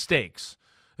make mistakes.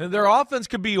 Their offense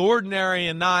could be ordinary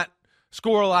and not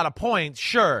score a lot of points,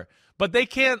 sure, but they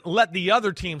can't let the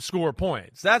other team score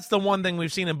points. That's the one thing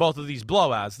we've seen in both of these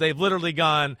blowouts. They've literally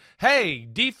gone, hey,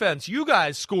 defense, you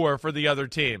guys score for the other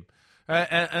team.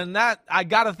 And that, I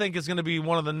got to think, is going to be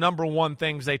one of the number one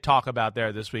things they talk about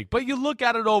there this week. But you look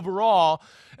at it overall,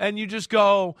 and you just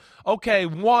go, okay,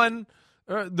 the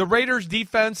Raiders'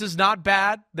 defense is not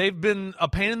bad. They've been a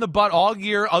pain in the butt all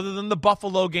year other than the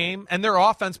Buffalo game, and their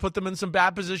offense put them in some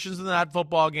bad positions in that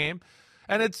football game.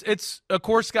 And it's of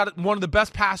course, got one of the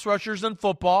best pass rushers in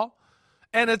football,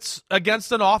 and it's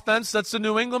against an offense that's the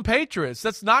New England Patriots.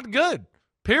 That's not good,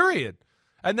 period.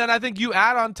 And then I think you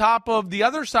add on top of the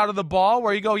other side of the ball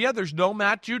where you go, yeah, there's no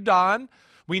Matt Judon.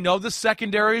 We know the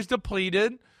secondary is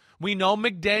depleted. We know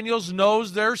McDaniels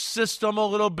knows their system a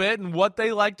little bit and what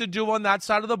they like to do on that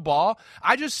side of the ball.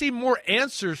 I just see more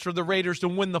answers for the Raiders to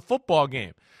win the football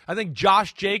game. I think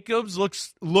Josh Jacobs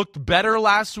looked better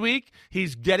last week.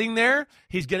 He's getting there.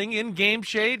 He's getting in game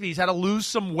shape. He's had to lose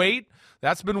some weight.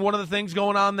 That's been one of the things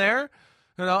going on there.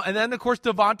 And then, of course,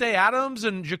 Devontae Adams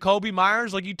and Jacoby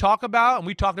Myers, like you talk about, and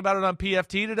we talked about it on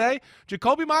PFT today.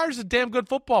 Jacoby Myers is a damn good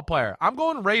football player. I'm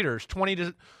going Raiders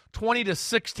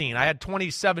 20-16. I had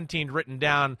 20-17 written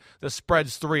down. The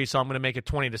spread's 3, so I'm going to make it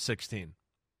 20-16.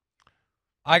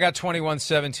 I got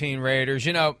 21-17 Raiders.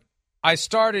 I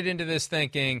started into this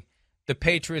thinking the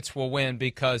Patriots will win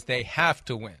because they have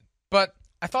to win. But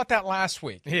I thought that last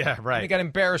week. Yeah, right. They got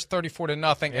embarrassed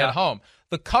 34-0 at home.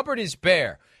 The cupboard is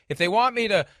bare. If they want me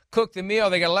to cook the meal,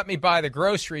 they got to let me buy the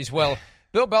groceries. Well,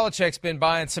 Bill Belichick's been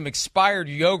buying some expired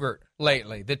yogurt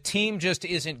lately. The team just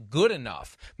isn't good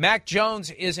enough. Mac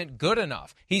Jones isn't good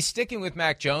enough. He's sticking with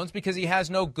Mac Jones because he has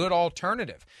no good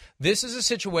alternative. This is a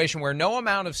situation where no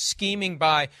amount of scheming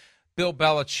by Bill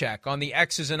Belichick on the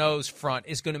X's and O's front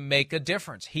is going to make a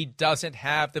difference. He doesn't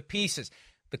have the pieces.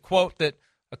 The quote that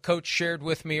a coach shared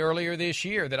with me earlier this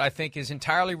year that I think is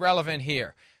entirely relevant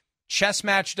here. Chess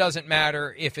match doesn't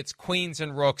matter if it's queens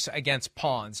and rooks against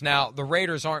pawns. Now, the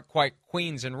Raiders aren't quite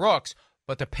queens and rooks,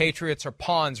 but the Patriots are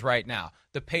pawns right now.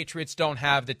 The Patriots don't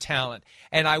have the talent.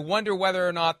 And I wonder whether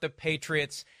or not the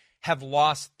Patriots have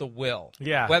lost the will.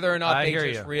 Yeah, whether or not I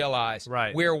they just realize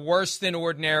right. We're worse than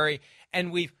ordinary,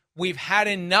 and we've had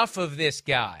enough of this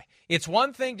guy. It's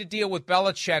one thing to deal with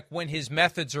Belichick when his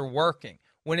methods are working.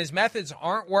 When his methods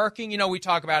aren't working, we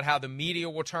talk about how the media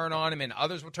will turn on him and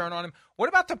others will turn on him. What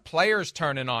about the players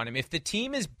turning on him? If the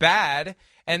team is bad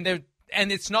and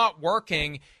it's not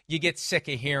working, you get sick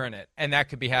of hearing it, and that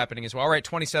could be happening as well. All right,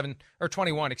 17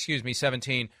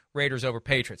 Raiders over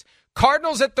Patriots.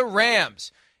 Cardinals at the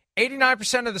Rams.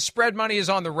 89% of the spread money is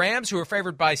on the Rams, who are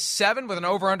favored by 7 with an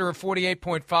over-under of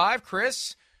 48.5.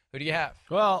 Chris, who do you have?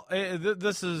 Well,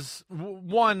 this is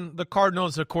one. The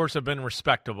Cardinals, of course, have been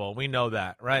respectable. We know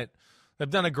that, right? They've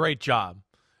done a great job,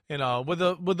 with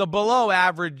a below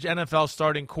average NFL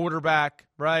starting quarterback,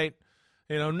 right?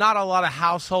 Not a lot of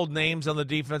household names on the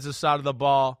defensive side of the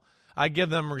ball. I give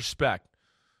them respect.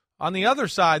 On the other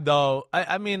side, though,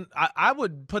 I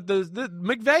would put the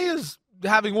McVay is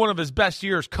having one of his best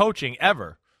years coaching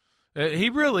ever. He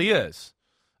really is.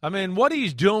 What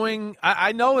he's doing,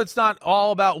 I know it's not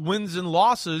all about wins and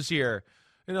losses here.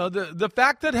 The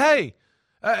fact that, hey,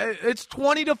 it's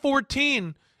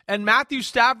 20-14, and Matthew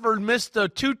Stafford missed a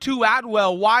Tutu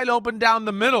Atwell wide open down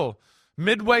the middle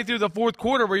midway through the fourth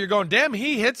quarter where you're going, damn,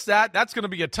 he hits that. That's going to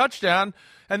be a touchdown,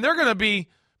 and they're going to be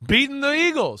beating the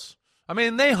Eagles.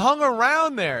 They hung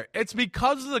around there. It's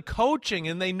because of the coaching,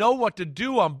 and they know what to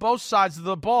do on both sides of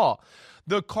the ball.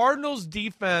 The Cardinals'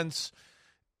 defense,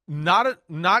 not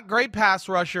great pass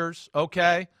rushers,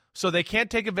 okay? So they can't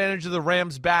take advantage of the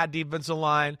Rams' bad defensive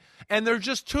line. And there's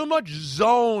just too much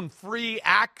zone-free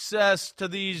access to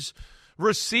these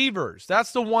receivers.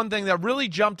 That's the one thing that really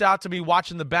jumped out to me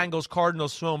watching the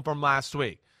Bengals-Cardinals film from last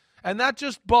week. And that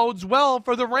just bodes well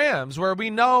for the Rams, where we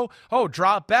know,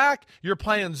 drop back, you're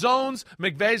playing zones.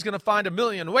 McVay's going to find a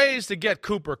million ways to get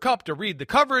Cooper Kupp to read the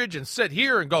coverage and sit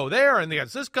here and go there and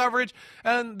against this coverage.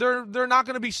 And they're not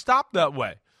going to be stopped that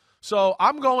way. So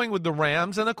I'm going with the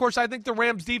Rams. And, of course, I think the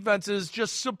Rams' defense is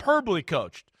just superbly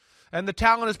coached. And the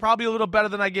talent is probably a little better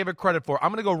than I gave it credit for.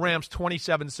 I'm going to go Rams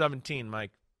 27-17,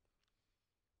 Mike.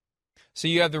 So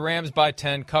you have the Rams by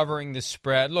 10 covering the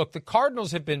spread. Look, the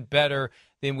Cardinals have been better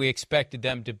than we expected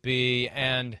them to be.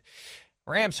 And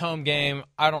Rams home game,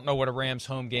 I don't know what a Rams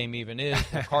home game even is.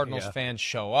 The Cardinals fans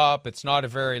show up. It's not a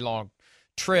very long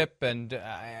trip. And,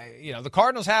 the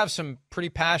Cardinals have some pretty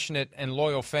passionate and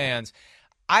loyal fans.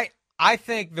 I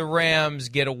think the Rams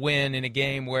get a win in a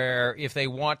game where if they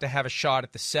want to have a shot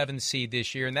at the 7th seed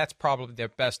this year, and that's probably their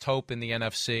best hope in the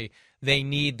NFC, they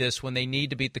need this one. They need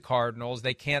to beat the Cardinals.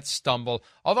 They can't stumble,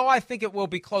 although I think it will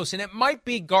be close. And it might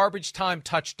be garbage time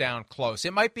touchdown close.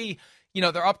 It might be,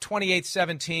 they're up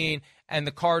 28-17, and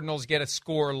the Cardinals get a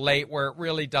score late where it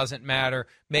really doesn't matter.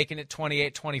 Making it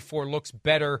 28-24 looks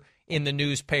better in the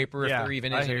newspaper, if there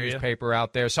even is a newspaper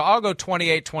out there. So I'll go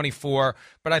 28-24,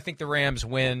 but I think the Rams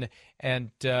win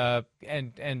and get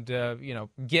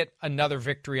another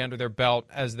victory under their belt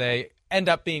as they end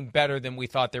up being better than we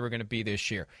thought they were going to be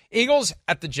this year. Eagles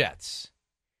at the Jets.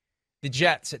 The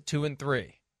Jets at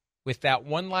 2-3. With that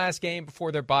one last game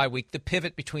before their bye week, the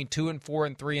pivot between 2-4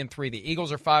 and 3-3. The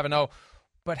Eagles are 5-0.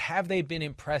 But have they been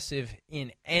impressive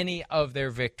in any of their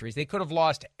victories? They could have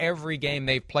lost every game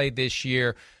they've played this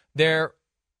year. They're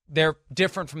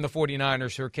different from the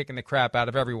 49ers, who are kicking the crap out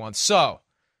of everyone. So,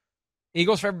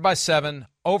 Eagles favored by 7,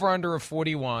 over-under of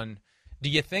 41. Do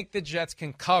you think the Jets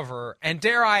can cover? And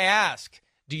dare I ask,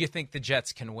 do you think the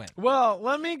Jets can win? Well,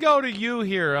 let me go to you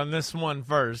here on this one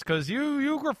first, because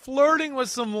you were flirting with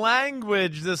some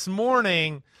language this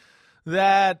morning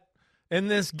that in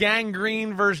this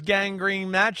gangrene versus gangrene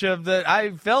matchup that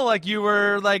I felt like you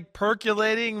were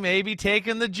percolating, maybe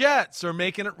taking the Jets or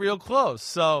making it real close.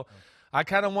 So I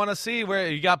kind of want to see where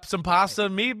you got some pasta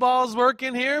and meatballs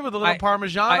working here with a little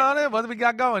Parmesan on it. What do we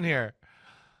got going here?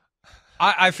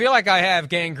 I feel like I have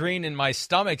gangrene in my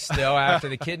stomach still after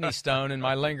the kidney stone and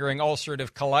my lingering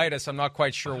ulcerative colitis. I'm not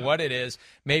quite sure what it is.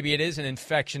 Maybe it is an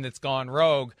infection that's gone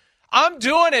rogue. I'm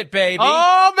doing it, baby.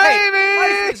 Oh, baby.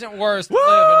 Hey, life isn't worth living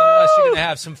unless you're going to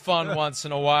have some fun once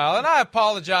in a while. And I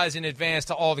apologize in advance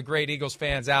to all the great Eagles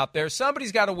fans out there.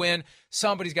 Somebody's got to win.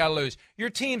 Somebody's got to lose. Your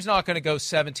team's not going to go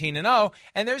 17-0,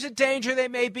 and there's a danger they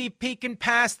may be peeking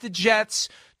past the Jets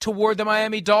toward the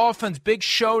Miami Dolphins. Big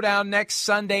showdown next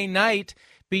Sunday night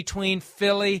between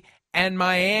Philly and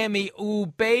Miami. Ooh,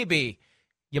 baby.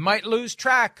 You might lose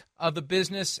track of the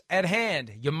business at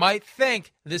hand. You might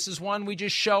think this is one we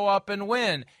just show up and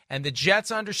win. And the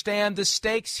Jets understand the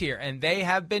stakes here, and they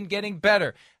have been getting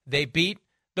better. They beat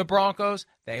the Broncos.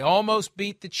 They almost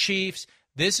beat the Chiefs.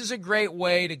 This is a great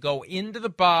way to go into the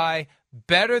bye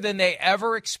better than they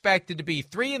ever expected to be.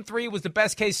 3-3 was the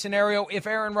best-case scenario if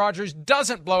Aaron Rodgers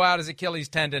doesn't blow out his Achilles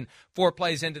tendon 4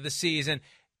 plays into the season.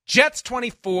 Jets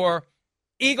 24,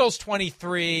 Eagles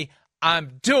 23.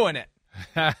 I'm doing it.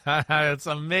 It's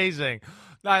amazing.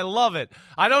 I love it.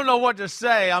 I don't know what to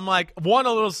say. I'm like, 1,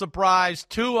 a little surprised.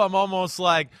 2, I'm almost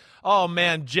like, oh,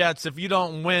 man, Jets, if you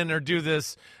don't win or do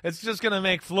this, it's just going to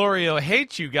make Florio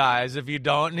hate you guys if you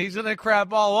don't, and he's going to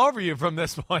crap all over you from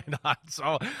this point on.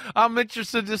 So I'm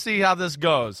interested to see how this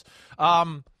goes.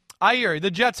 I hear you. The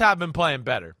Jets have been playing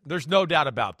better. There's no doubt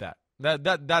about that.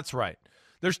 That's right.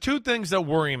 There's 2 things that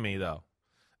worry me, though.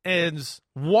 Is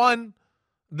 1,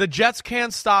 the Jets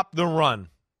can't stop the run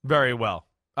very well.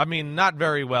 I mean, not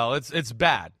very well. It's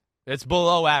bad. It's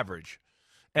below average.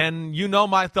 And you know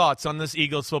my thoughts on this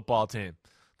Eagles football team.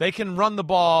 They can run the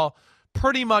ball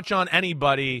pretty much on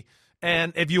anybody,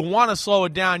 and if you want to slow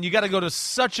it down, you got to go to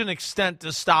such an extent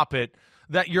to stop it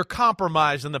that you're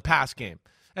compromised in the pass game.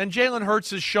 And Jalen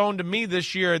Hurts has shown to me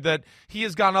this year that he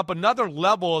has gone up another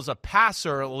level as a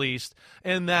passer, at least,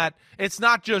 in that it's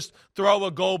not just throw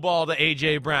a go ball to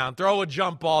A.J. Brown, throw a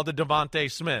jump ball to Devontae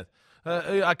Smith.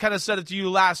 I kind of said it to you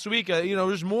last week.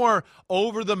 There's more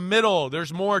over the middle.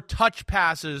 There's more touch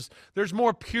passes. There's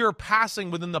more pure passing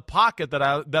within the pocket that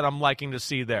I'm liking to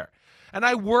see there. And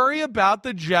I worry about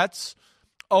the Jets'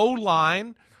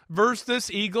 O-line versus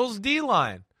this Eagles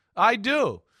D-line. I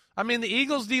do. I mean, the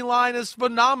Eagles D-line is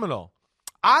phenomenal.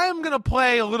 I am going to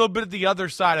play a little bit the other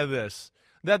side of this,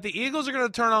 that the Eagles are going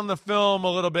to turn on the film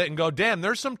a little bit and go, damn,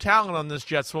 there's some talent on this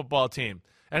Jets football team,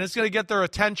 and it's going to get their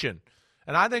attention.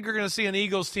 And I think you're going to see an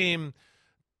Eagles team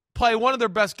play one of their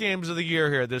best games of the year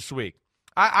here this week.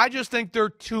 I just think they're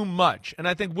too much. And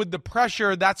I think with the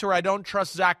pressure, that's where I don't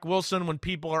trust Zach Wilson when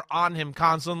people are on him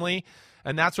constantly.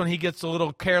 And that's when he gets a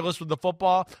little careless with the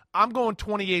football. I'm going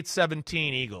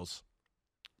 28-17 Eagles.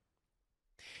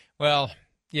 Well,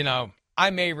 I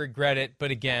may regret it,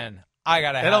 but again, I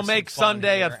got to have It'll some make fun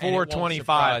Sunday here, at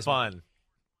 4:25 fun.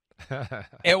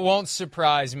 It won't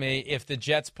surprise me if the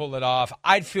Jets pull it off.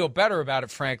 I'd feel better about it,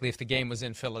 frankly, if the game was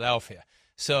in Philadelphia.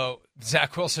 So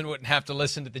Zach Wilson wouldn't have to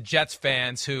listen to the Jets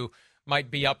fans who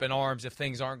might be up in arms if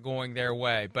things aren't going their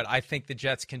way. But I think the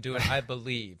Jets can do it. I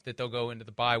believe that they'll go into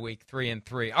the bye week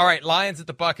 3-3. All right, Lions at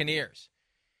the Buccaneers.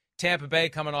 Tampa Bay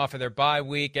coming off of their bye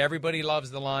week. Everybody loves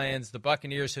the Lions. The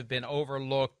Buccaneers have been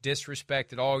overlooked,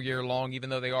 disrespected all year long, even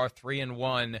though they are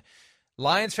 3-1.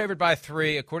 Lions favored by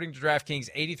 3. According to DraftKings,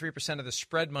 83% of the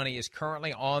spread money is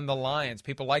currently on the Lions.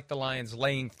 People like the Lions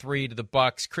laying 3 to the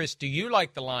Bucs. Chris, do you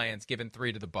like the Lions giving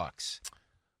 3 to the Bucs?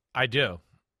 I do.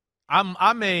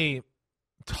 I'm a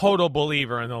total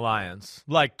believer in the Lions,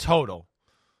 like total,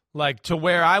 like to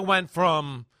where I went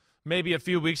from maybe a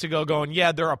few weeks ago going,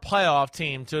 yeah, they're a playoff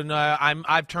team, to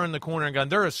I've turned the corner and gone,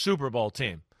 they're a Super Bowl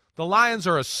team. The Lions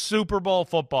are a Super Bowl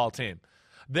football team.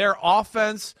 Their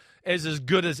offense is as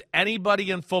good as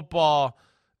anybody in football.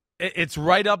 It's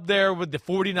right up there with the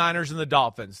 49ers and the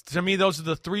Dolphins. To me, those are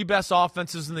the 3 best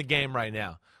offenses in the game right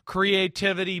now.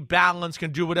 Creativity, balance,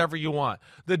 can do whatever you want.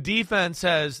 The defense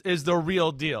is the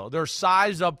real deal. They're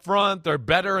size up front. They're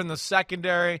better in the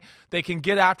secondary. They can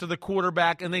get after the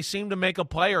quarterback, and they seem to make a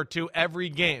play or two every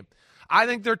game. I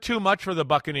think they're too much for the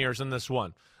Buccaneers in this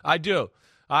one. I do.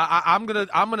 I'm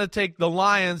gonna take the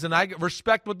Lions, and I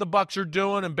respect what the Bucs are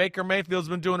doing, and Baker Mayfield's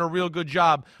been doing a real good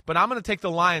job. But I'm gonna take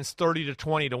the Lions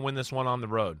 30-20 to win this one on the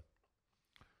road.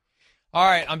 All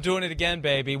right, I'm doing it again,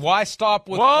 baby. Why stop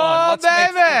with Whoa, one? Let's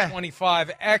baby! make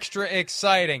 25 extra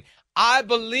exciting. I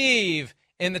believe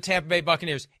in the Tampa Bay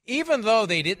Buccaneers, even though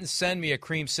they didn't send me a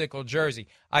creamsicle jersey.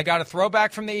 I got a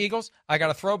throwback from the Eagles. I got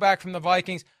a throwback from the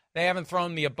Vikings. They haven't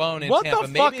thrown me a bone in Tampa. What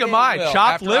the fuck am I?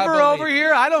 Chopped liver over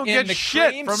here? I don't get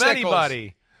shit from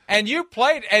anybody. And you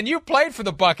played for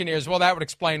the Buccaneers. Well, that would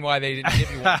explain why they didn't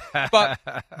give you one. But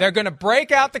they're going to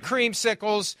break out the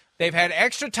creamsicles. They've had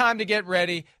extra time to get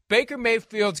ready. Baker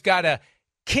Mayfield's got a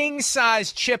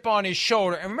king-size chip on his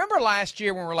shoulder. And remember last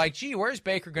year when we were like, gee, where's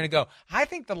Baker going to go? I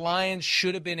think the Lions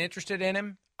should have been interested in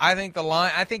him. I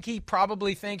think he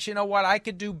probably thinks, you know what, I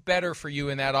could do better for you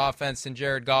in that offense than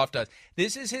Jared Goff does.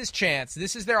 This is his chance.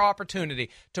 This is their opportunity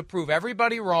to prove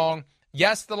everybody wrong.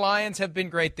 Yes, the Lions have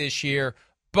been great this year,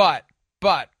 but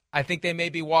I think they may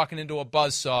be walking into a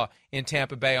buzzsaw in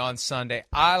Tampa Bay on Sunday.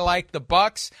 I like the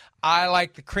Bucs. I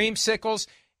like the creamsicles.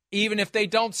 Even if they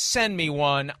don't send me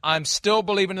one, I'm still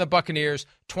believing in the Buccaneers.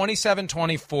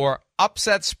 27-24,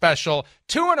 upset special,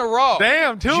 2 in a row.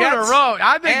 Damn, 2 in a row.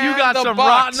 I think you got some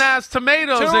rotten-ass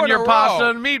tomatoes in your pasta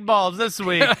and meatballs this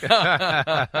week.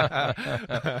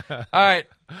 All right,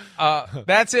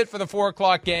 that's it for the 4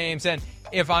 o'clock games. And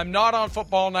if I'm not on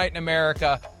Football Night in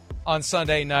America on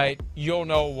Sunday night, you'll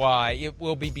know why. It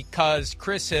will be because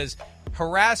Chris has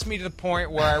harassed me to the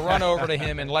point where I run over to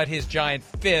him and let his giant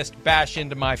fist bash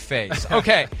into my face.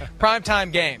 Okay,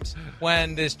 primetime games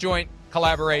when this joint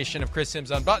collaboration of Chris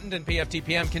Sims Unbuttoned and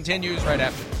PFTPM continues right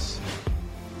after this.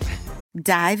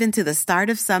 Dive into the start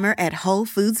of summer at Whole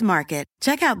Foods Market.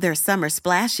 Check out their summer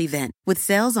splash event with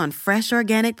sales on fresh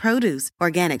organic produce,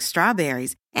 organic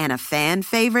strawberries, and a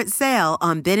fan-favorite sale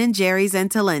on Ben & Jerry's and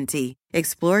Talenti.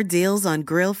 Explore deals on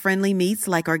grill-friendly meats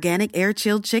like organic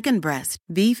air-chilled chicken breast,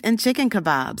 beef and chicken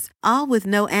kebabs, all with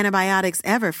no antibiotics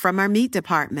ever from our meat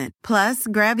department. Plus,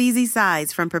 grab easy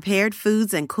sides from prepared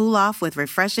foods and cool off with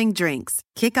refreshing drinks.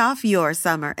 Kick off your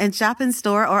summer and shop in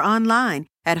store or online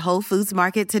at Whole Foods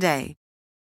Market today.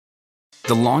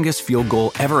 The longest field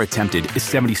goal ever attempted is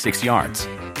 76 yards.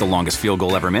 The longest field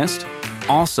goal ever missed?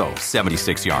 Also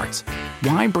 76 yards.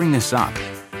 Why bring this up?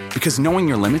 Because knowing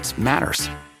your limits matters,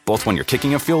 both when you're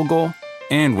kicking a field goal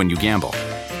and when you gamble.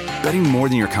 Betting more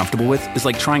than you're comfortable with is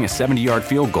like trying a 70-yard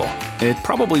field goal. It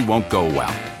probably won't go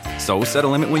well. So set a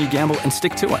limit when you gamble and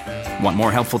stick to it. Want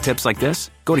more helpful tips like this?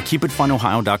 Go to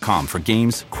keepitfunohio.com for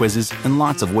games, quizzes, and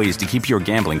lots of ways to keep your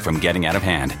gambling from getting out of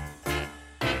hand.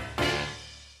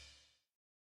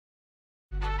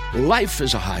 Life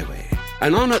is a highway,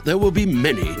 and on it there will be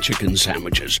many chicken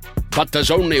sandwiches. But there's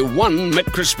only one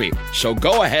McCrispy. So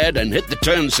go ahead and hit the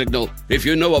turn signal if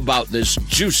you know about this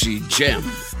juicy gem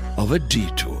of a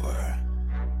detour.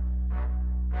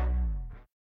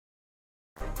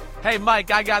 Hey,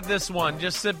 Mike, I got this one.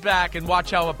 Just sit back and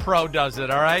watch how a pro does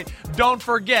it, all right? Don't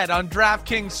forget, on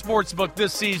DraftKings Sportsbook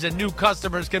this season, new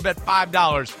customers can bet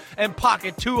 $5 and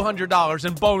pocket $200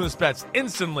 in bonus bets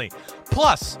instantly.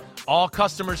 Plus, all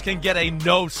customers can get a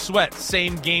no-sweat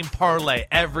same-game parlay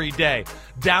every day.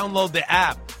 Download the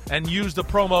app and use the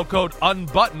promo code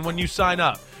UNBUTTON when you sign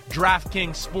up.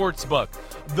 DraftKings Sportsbook.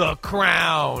 The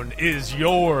crown is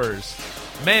yours.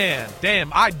 Man,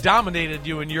 damn, I dominated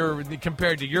you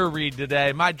compared to your read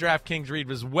today. My DraftKings read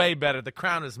was way better. The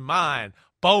crown is mine.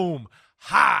 Boom.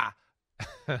 Ha.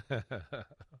 Are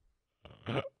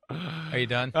you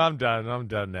done? I'm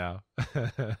done now.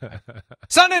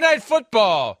 Sunday Night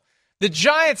Football. The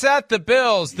Giants at the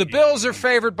Bills. The Bills are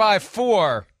favored by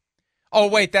 4. Oh,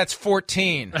 wait, that's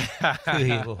 14.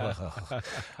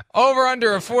 Over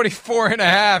under a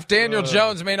 44.5. Daniel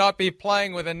Jones may not be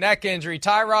playing with a neck injury.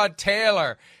 Tyrod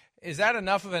Taylor. Is that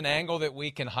enough of an angle that we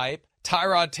can hype?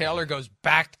 Tyrod Taylor goes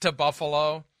back to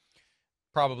Buffalo?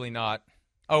 Probably not.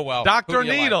 Oh, well. Dr.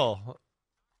 Needle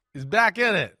is back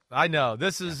in it. I know.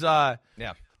 This is yeah.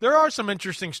 There are some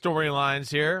interesting storylines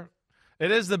here. It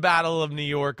is the Battle of New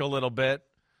York a little bit.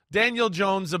 Daniel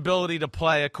Jones' ability to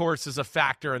play, of course, is a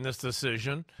factor in this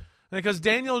decision. Because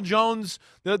Daniel Jones,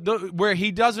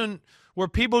 where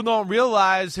people don't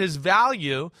realize his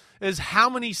value is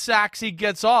how many sacks he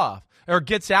gets off or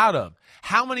gets out of.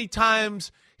 How many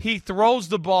times he throws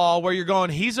the ball where you're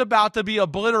going, he's about to be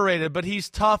obliterated, but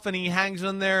he's tough and he hangs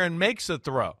in there and makes a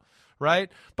throw,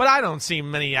 right? But I don't see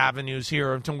many avenues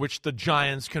here into which the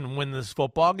Giants can win this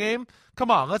football game. Come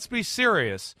on, let's be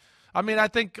serious. I mean, I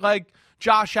think like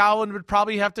Josh Allen would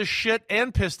probably have to shit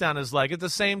and piss down his leg at the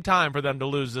same time for them to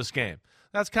lose this game.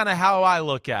 That's kind of how I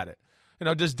look at it. You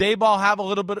know, does Daboll have a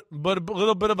little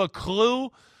bit of a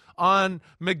clue on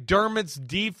McDermott's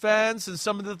defense and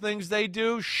some of the things they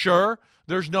do? Sure,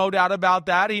 there's no doubt about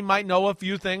that. He might know a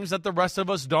few things that the rest of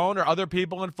us don't or other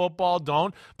people in football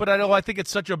don't. But I think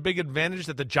it's such a big advantage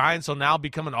that the Giants will now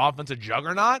become an offensive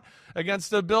juggernaut against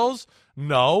the Bills.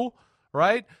 No.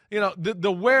 Right? You know,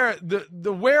 the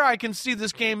where I can see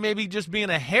this game maybe just being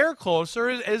a hair closer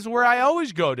is where I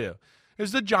always go to.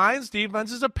 Is the Giants'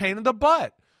 defense is a pain in the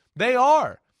butt. They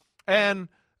are. And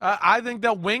I think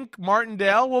that Wink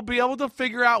Martindale will be able to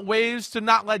figure out ways to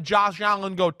not let Josh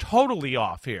Allen go totally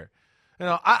off here. You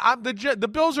know, the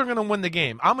Bills are going to win the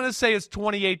game. I'm going to say it's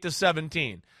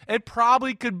 28-17. It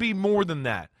probably could be more than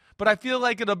that. But I feel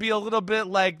like it'll be a little bit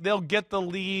like they'll get the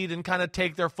lead and kind of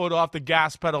take their foot off the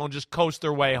gas pedal and just coast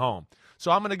their way home. So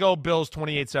I'm going to go Bills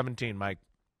 28-17, Mike.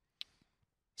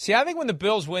 See, I think when the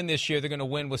Bills win this year, they're going to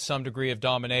win with some degree of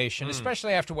domination,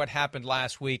 especially after what happened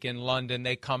last week in London.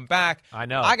 They come back. I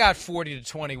know. I got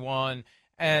 40-21,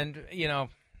 and, you know,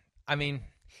 I mean,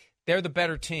 they're the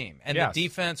better team, and yes. The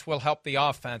defense will help the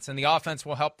offense, and the offense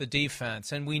will help the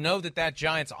defense. And we know that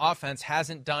Giants offense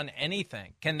hasn't done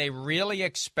anything. Can they really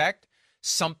expect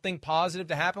something positive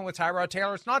to happen with Tyrod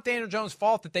Taylor? It's not Daniel Jones'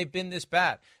 fault that they've been this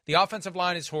bad. The offensive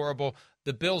line is horrible.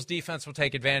 The Bills' defense will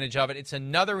take advantage of it. It's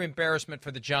another embarrassment for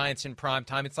the Giants in prime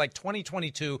time. It's like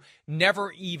 2022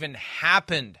 never even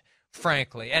happened,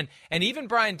 frankly. And even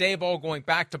Brian Daboll going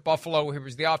back to Buffalo, where he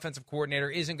was the offensive coordinator,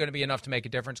 isn't going to be enough to make a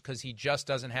difference because he just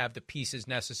doesn't have the pieces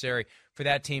necessary for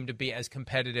that team to be as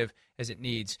competitive as it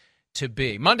needs to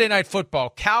be. Monday Night Football,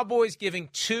 Cowboys giving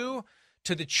 2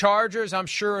 to the Chargers. I'm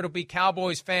sure it'll be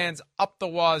Cowboys fans up the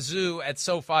wazoo at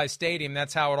SoFi Stadium.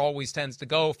 That's how it always tends to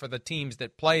go for the teams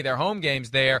that play their home games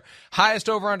there. Highest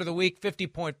over-under the week,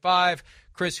 50.5.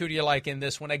 Chris, who do you like in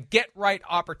this one? A get-right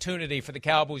opportunity for the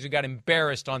Cowboys who got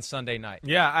embarrassed on Sunday night.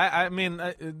 Yeah, I mean,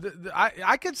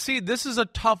 I could see this is a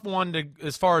tough one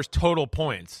as far as total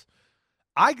points.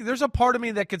 There's a part of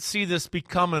me that could see this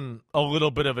becoming a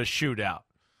little bit of a shootout.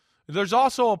 There's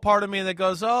also a part of me that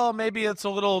goes, oh, maybe it's a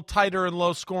little tighter and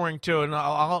low scoring too, and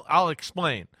I'll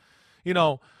explain. You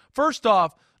know, first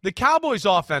off, the Cowboys'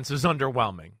 offense is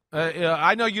underwhelming.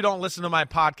 I know you don't listen to my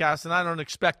podcast, and I don't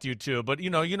expect you to, but you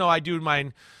know, I do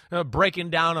mine breaking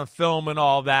down a film and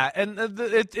all that, and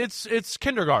it's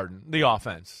kindergarten, the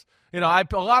offense. You know,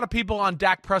 a lot of people on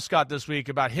Dak Prescott this week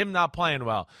about him not playing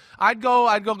well. I'd go,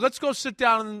 let's go sit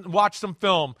down and watch some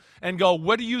film and go,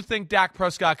 what do you think Dak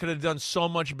Prescott could have done so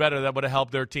much better that would have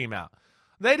helped their team out?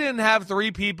 They didn't have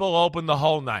 3 people open the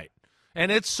whole night.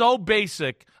 And it's so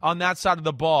basic on that side of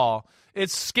the ball,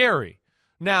 it's scary.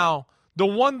 Now, the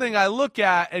one thing I look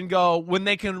at and go, when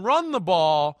they can run the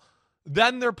ball,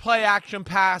 then their play action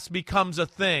pass becomes a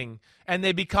thing, and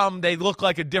they look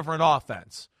like a different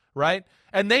offense, right?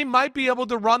 And they might be able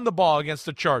to run the ball against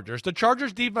the Chargers. The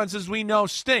Chargers' defense, as we know,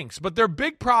 stinks. But their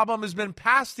big problem has been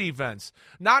pass defense,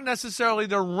 not necessarily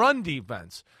their run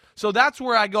defense. So that's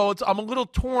where I go. I'm a little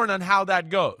torn on how that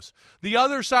goes. The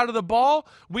other side of the ball,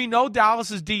 we know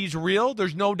Dallas's D is real.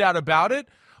 There's no doubt about it.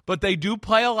 But they do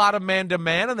play a lot of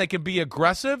man-to-man, and they can be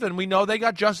aggressive. And we know they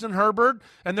got Justin Herbert,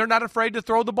 and they're not afraid to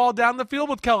throw the ball down the field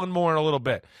with Kellen Moore in a little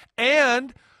bit.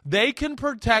 And they can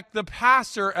protect the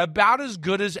passer about as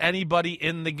good as anybody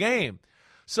in the game.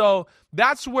 So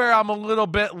that's where I'm a little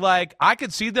bit like, I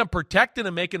could see them protecting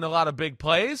and making a lot of big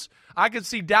plays. I could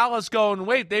see Dallas going,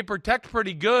 wait, they protect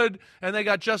pretty good, and they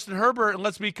got Justin Herbert, and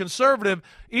let's be conservative.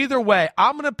 Either way,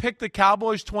 I'm going to pick the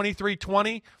Cowboys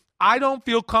 23-20. I don't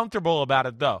feel comfortable about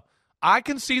it, though. I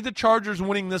can see the Chargers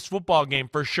winning this football game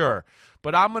for sure,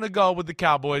 but I'm going to go with the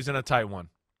Cowboys in a tight one.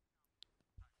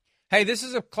 Hey, this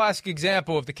is a classic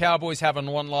example of the Cowboys having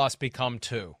one loss become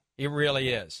two. It really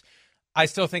is. I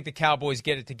still think the Cowboys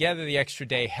get it together. The extra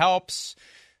day helps.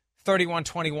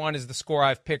 31-21 is the score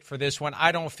I've picked for this one.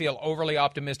 I don't feel overly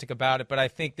optimistic about it, but I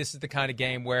think this is the kind of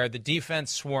game where the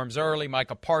defense swarms early.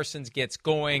 Micah Parsons gets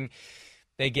going.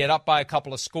 They get up by a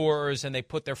couple of scores, and they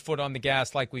put their foot on the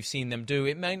gas like we've seen them do.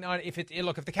 It may not, if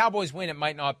the Cowboys win, it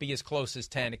might not be as close as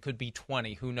 10. It could be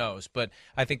 20. Who knows? But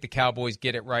I think the Cowboys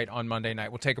get it right on Monday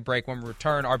night. We'll take a break. When we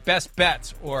return, our best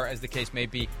bets, or as the case may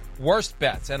be, worst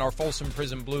bets, and our Folsom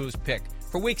Prison Blues pick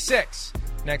for Week 6.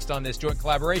 Next on this joint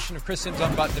collaboration of Chris Sims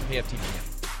Unbuttoned and PFTPM.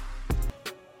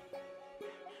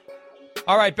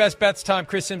 All right, best bets time.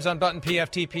 Chris Sims Unbuttoned,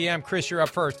 PFTPM. Chris, you're up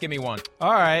first. Give me one.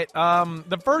 All right.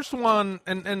 The first one,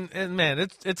 and man,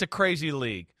 it's a crazy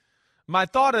league. My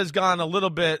thought has gone a little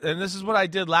bit, and this is what I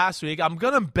did last week. I'm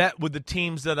going to bet with the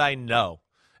teams that I know,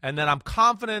 and that I'm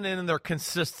confident in their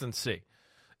consistency.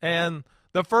 And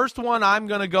the first one I'm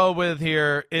going to go with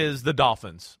here is the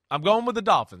Dolphins. I'm going with the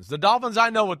Dolphins. The Dolphins,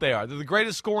 I know what they are. They're the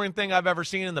greatest scoring thing I've ever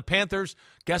seen in the Panthers.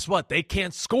 Guess what? They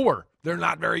can't score. They're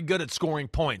not very good at scoring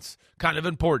points. Kind of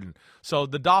important. So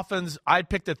the Dolphins, I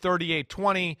picked at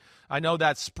 38-20. I know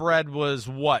that spread was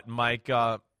what, Mike?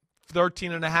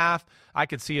 13.5. I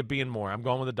could see it being more. I'm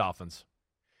going with the Dolphins.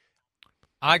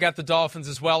 I got the Dolphins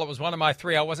as well. It was one of my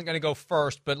three. I wasn't going to go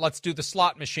first, but let's do the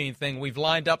slot machine thing. We've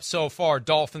lined up so far.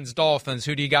 Dolphins.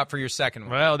 Who do you got for your second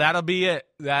one? Well, that'll be it.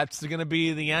 That's going to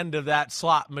be the end of that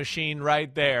slot machine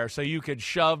right there. So you could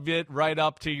shove it right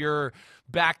up to your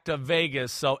back to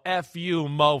Vegas. So F you,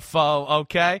 mofo,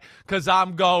 okay? Because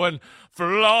I'm going,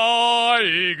 fly,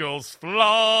 Eagles,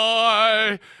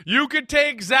 fly. You could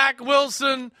take Zach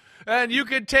Wilson, and you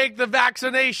could take the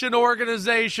vaccination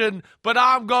organization, but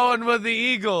I'm going with the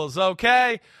Eagles,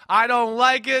 okay? I don't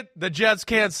like it. The Jets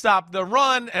can't stop the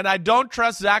run, and I don't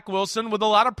trust Zach Wilson with a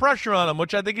lot of pressure on him,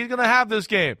 which I think he's going to have this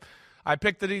game. I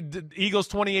picked the Eagles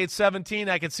 28-17.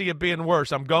 I could see it being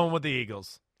worse. I'm going with the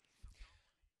Eagles.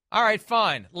 All right,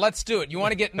 fine. Let's do it. You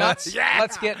want to get nuts? Yeah.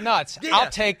 Let's get nuts. Yeah. I'll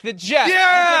take the Jets.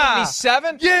 Yeah. You're giving me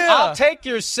 7? Yeah. I'll take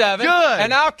your 7. Good.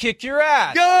 And I'll kick your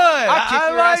ass. Good. I'll kick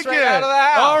your like ass right it. out of the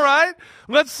house. All right.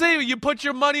 Let's see. You put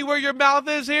your money where your mouth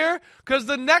is here, because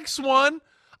the next one,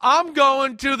 I'm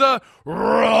going to the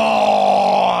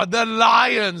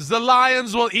Lions. The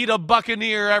Lions will eat a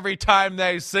Buccaneer every time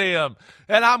they see them,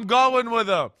 and I'm going with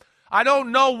them. I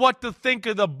don't know what to think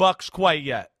of the Bucs quite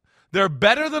yet. They're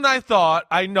better than I thought.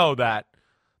 I know that.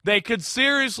 They could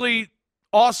seriously,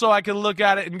 also I could look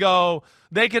at it and go,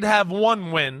 they could have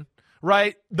one win,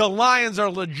 right? The Lions are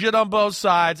legit on both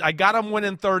sides. I got them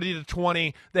winning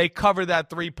 30-20. They cover that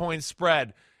 3-point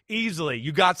spread easily.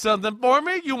 You got something for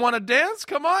me? You want to dance?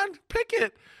 Come on, pick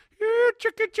it.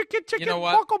 Chicken. You know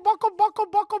what?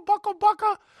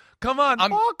 Bucka. Come on. I'm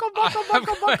going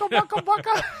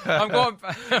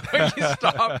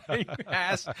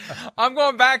I'm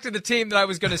going back to the team that I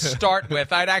was going to start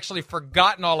with. I'd actually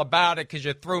forgotten all about it because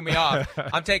you threw me off.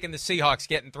 I'm taking the Seahawks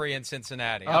getting 3 in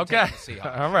Cincinnati. Okay.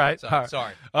 All right.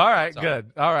 Sorry. All right, Sorry.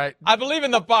 Good. All right. I believe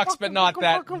in the Bucs, but not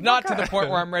to the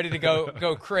point where I'm ready to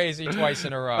go crazy twice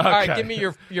in a row. Okay. All right, give me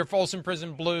your Folsom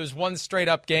Prison Blues. One straight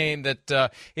up game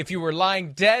that if you were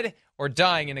lying dead or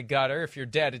dying in a gutter, if you're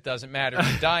dead, it doesn't matter. If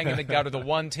you're dying in the gutter, the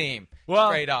one team,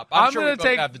 straight up. I'm sure we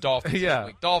both have the Dolphins this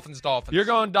week. Dolphins. You're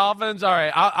going Dolphins? All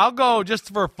right. I'll go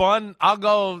just for fun. I'll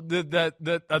go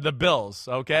the Bills,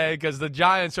 okay? Because the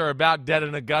Giants are about dead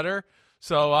in a gutter,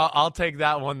 so I'll take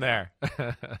that one there.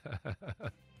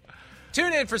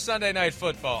 Tune in for Sunday Night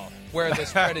Football, where the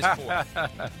spread is 4.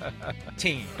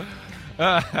 Team.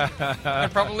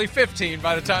 And probably 15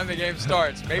 by the time the game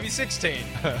starts. Maybe 16.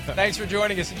 Thanks for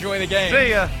joining us. Enjoy the game. See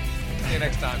ya. See you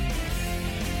next time.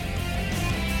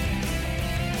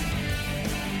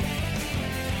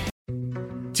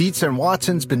 Dietz &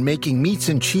 Watson's been making meats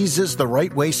and cheeses the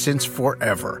right way since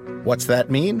forever. What's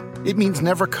that mean? It means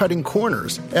never cutting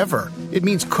corners, ever. It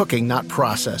means cooking, not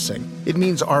processing. It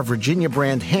means our Virginia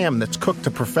brand ham that's cooked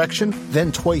to perfection,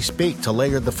 then twice baked to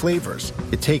layer the flavors.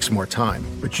 It takes more time,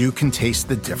 but you can taste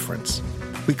the difference.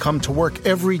 We come to work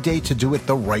every day to do it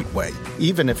the right way,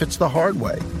 even if it's the hard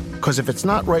way. Because if it's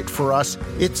not right for us,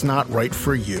 it's not right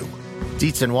for you.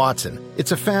 Dietz & Watson,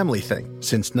 it's a family thing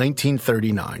since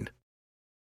 1939.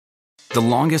 The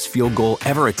longest field goal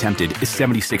ever attempted is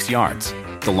 76 yards.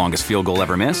 The longest field goal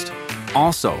ever missed?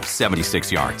 Also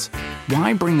 76 yards.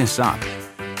 Why bring this up?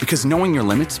 Because knowing your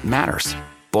limits matters,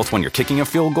 both when you're kicking a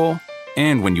field goal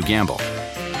and when you gamble.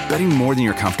 Betting more than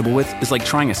you're comfortable with is like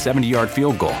trying a 70-yard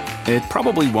field goal. It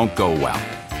probably won't go well.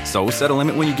 So set a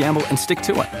limit when you gamble and stick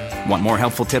to it. Want more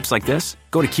helpful tips like this?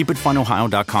 Go to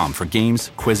keepitfunohio.com for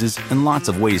games, quizzes, and lots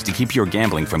of ways to keep your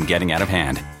gambling from getting out of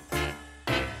hand.